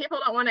neighbors. People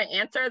don't want to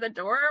answer the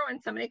door when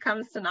somebody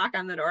comes to knock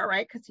on the door,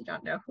 right? Because you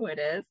don't know who it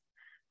is.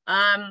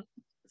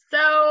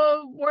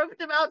 So we've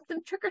developed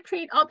some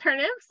trick-or-treat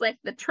alternatives, like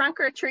the trunk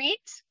or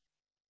treat.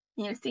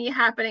 You see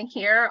happening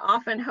here,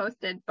 often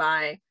hosted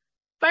by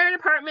fire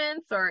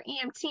departments or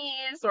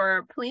EMTs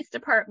or police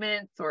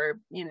departments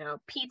or,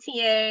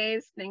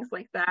 PTAs, things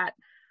like that.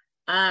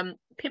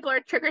 People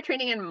are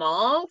trick-or-treating in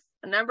malls.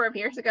 A number of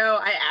years ago,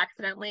 I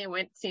accidentally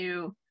went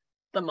to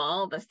the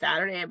mall the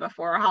Saturday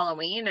before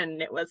Halloween,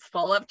 and it was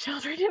full of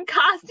children in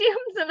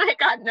costumes, and I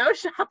got no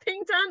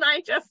shopping done.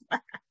 I just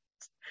left.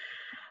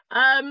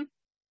 And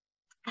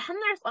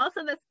there's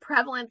also this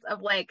prevalence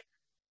of like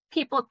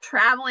people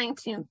traveling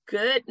to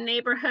good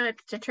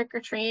neighborhoods to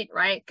trick-or-treat,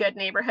 right? Good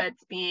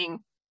neighborhoods being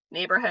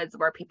neighborhoods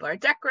where people are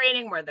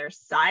decorating, where there's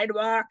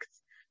sidewalks,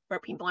 where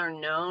people are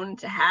known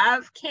to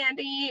have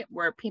candy,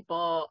 where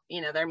people,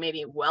 there may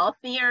be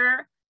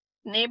wealthier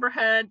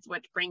neighborhoods,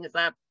 which brings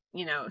up,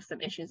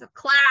 some issues of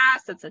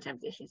class and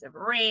sometimes issues of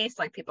race,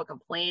 like people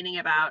complaining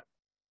about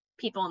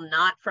people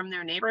not from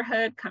their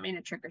neighborhood coming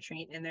to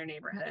trick-or-treat in their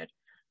neighborhood.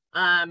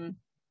 And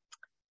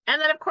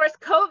then, of course,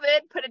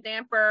 COVID put a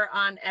damper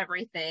on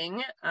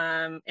everything,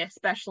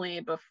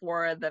 especially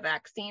before the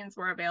vaccines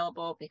were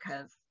available,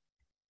 because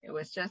it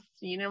was just,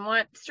 you didn't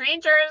want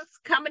strangers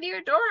coming to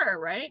your door,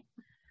 right?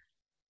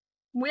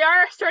 We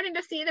are starting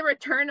to see the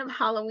return of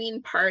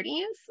Halloween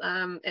parties,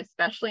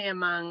 especially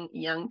among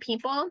young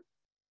people.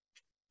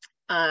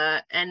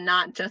 and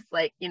not just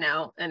like, you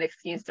know, an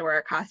excuse to wear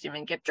a costume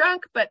and get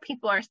drunk, but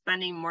people are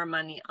spending more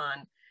money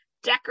on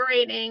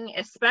decorating,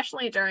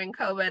 especially during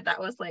COVID. That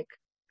was like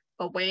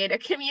a way to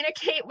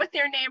communicate with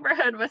your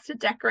neighborhood, was to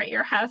decorate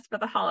your house for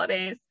the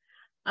holidays.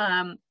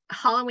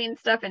 Halloween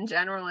stuff in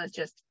general is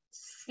just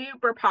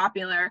super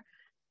popular,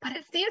 but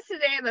it seems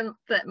today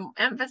the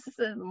emphasis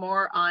is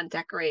more on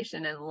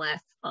decoration and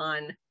less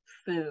on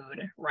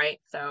food, right?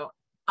 So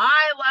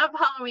I love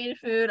Halloween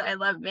food. I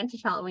love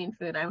vintage Halloween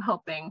food. I'm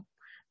hoping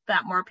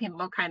that more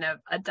people kind of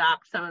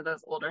adopt some of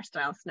those older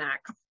style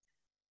snacks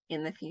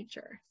in the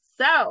future.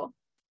 So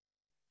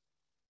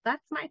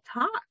that's my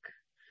talk.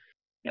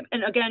 Yep.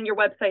 And again, your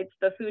website's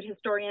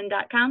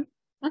thefoodhistorian.com.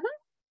 Mm-hmm.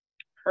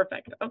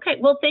 Perfect. Okay.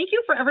 Well, thank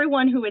you for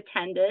everyone who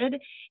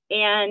attended.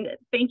 And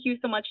thank you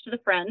so much to the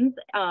Friends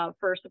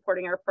for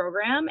supporting our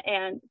program.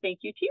 And thank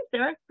you to you,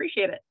 Sarah.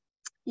 Appreciate it.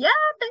 Yeah,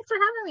 thanks for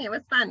having me. It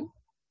was fun.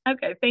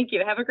 Okay. Thank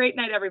you. Have a great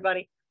night,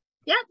 everybody.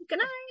 Yeah. Good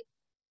night.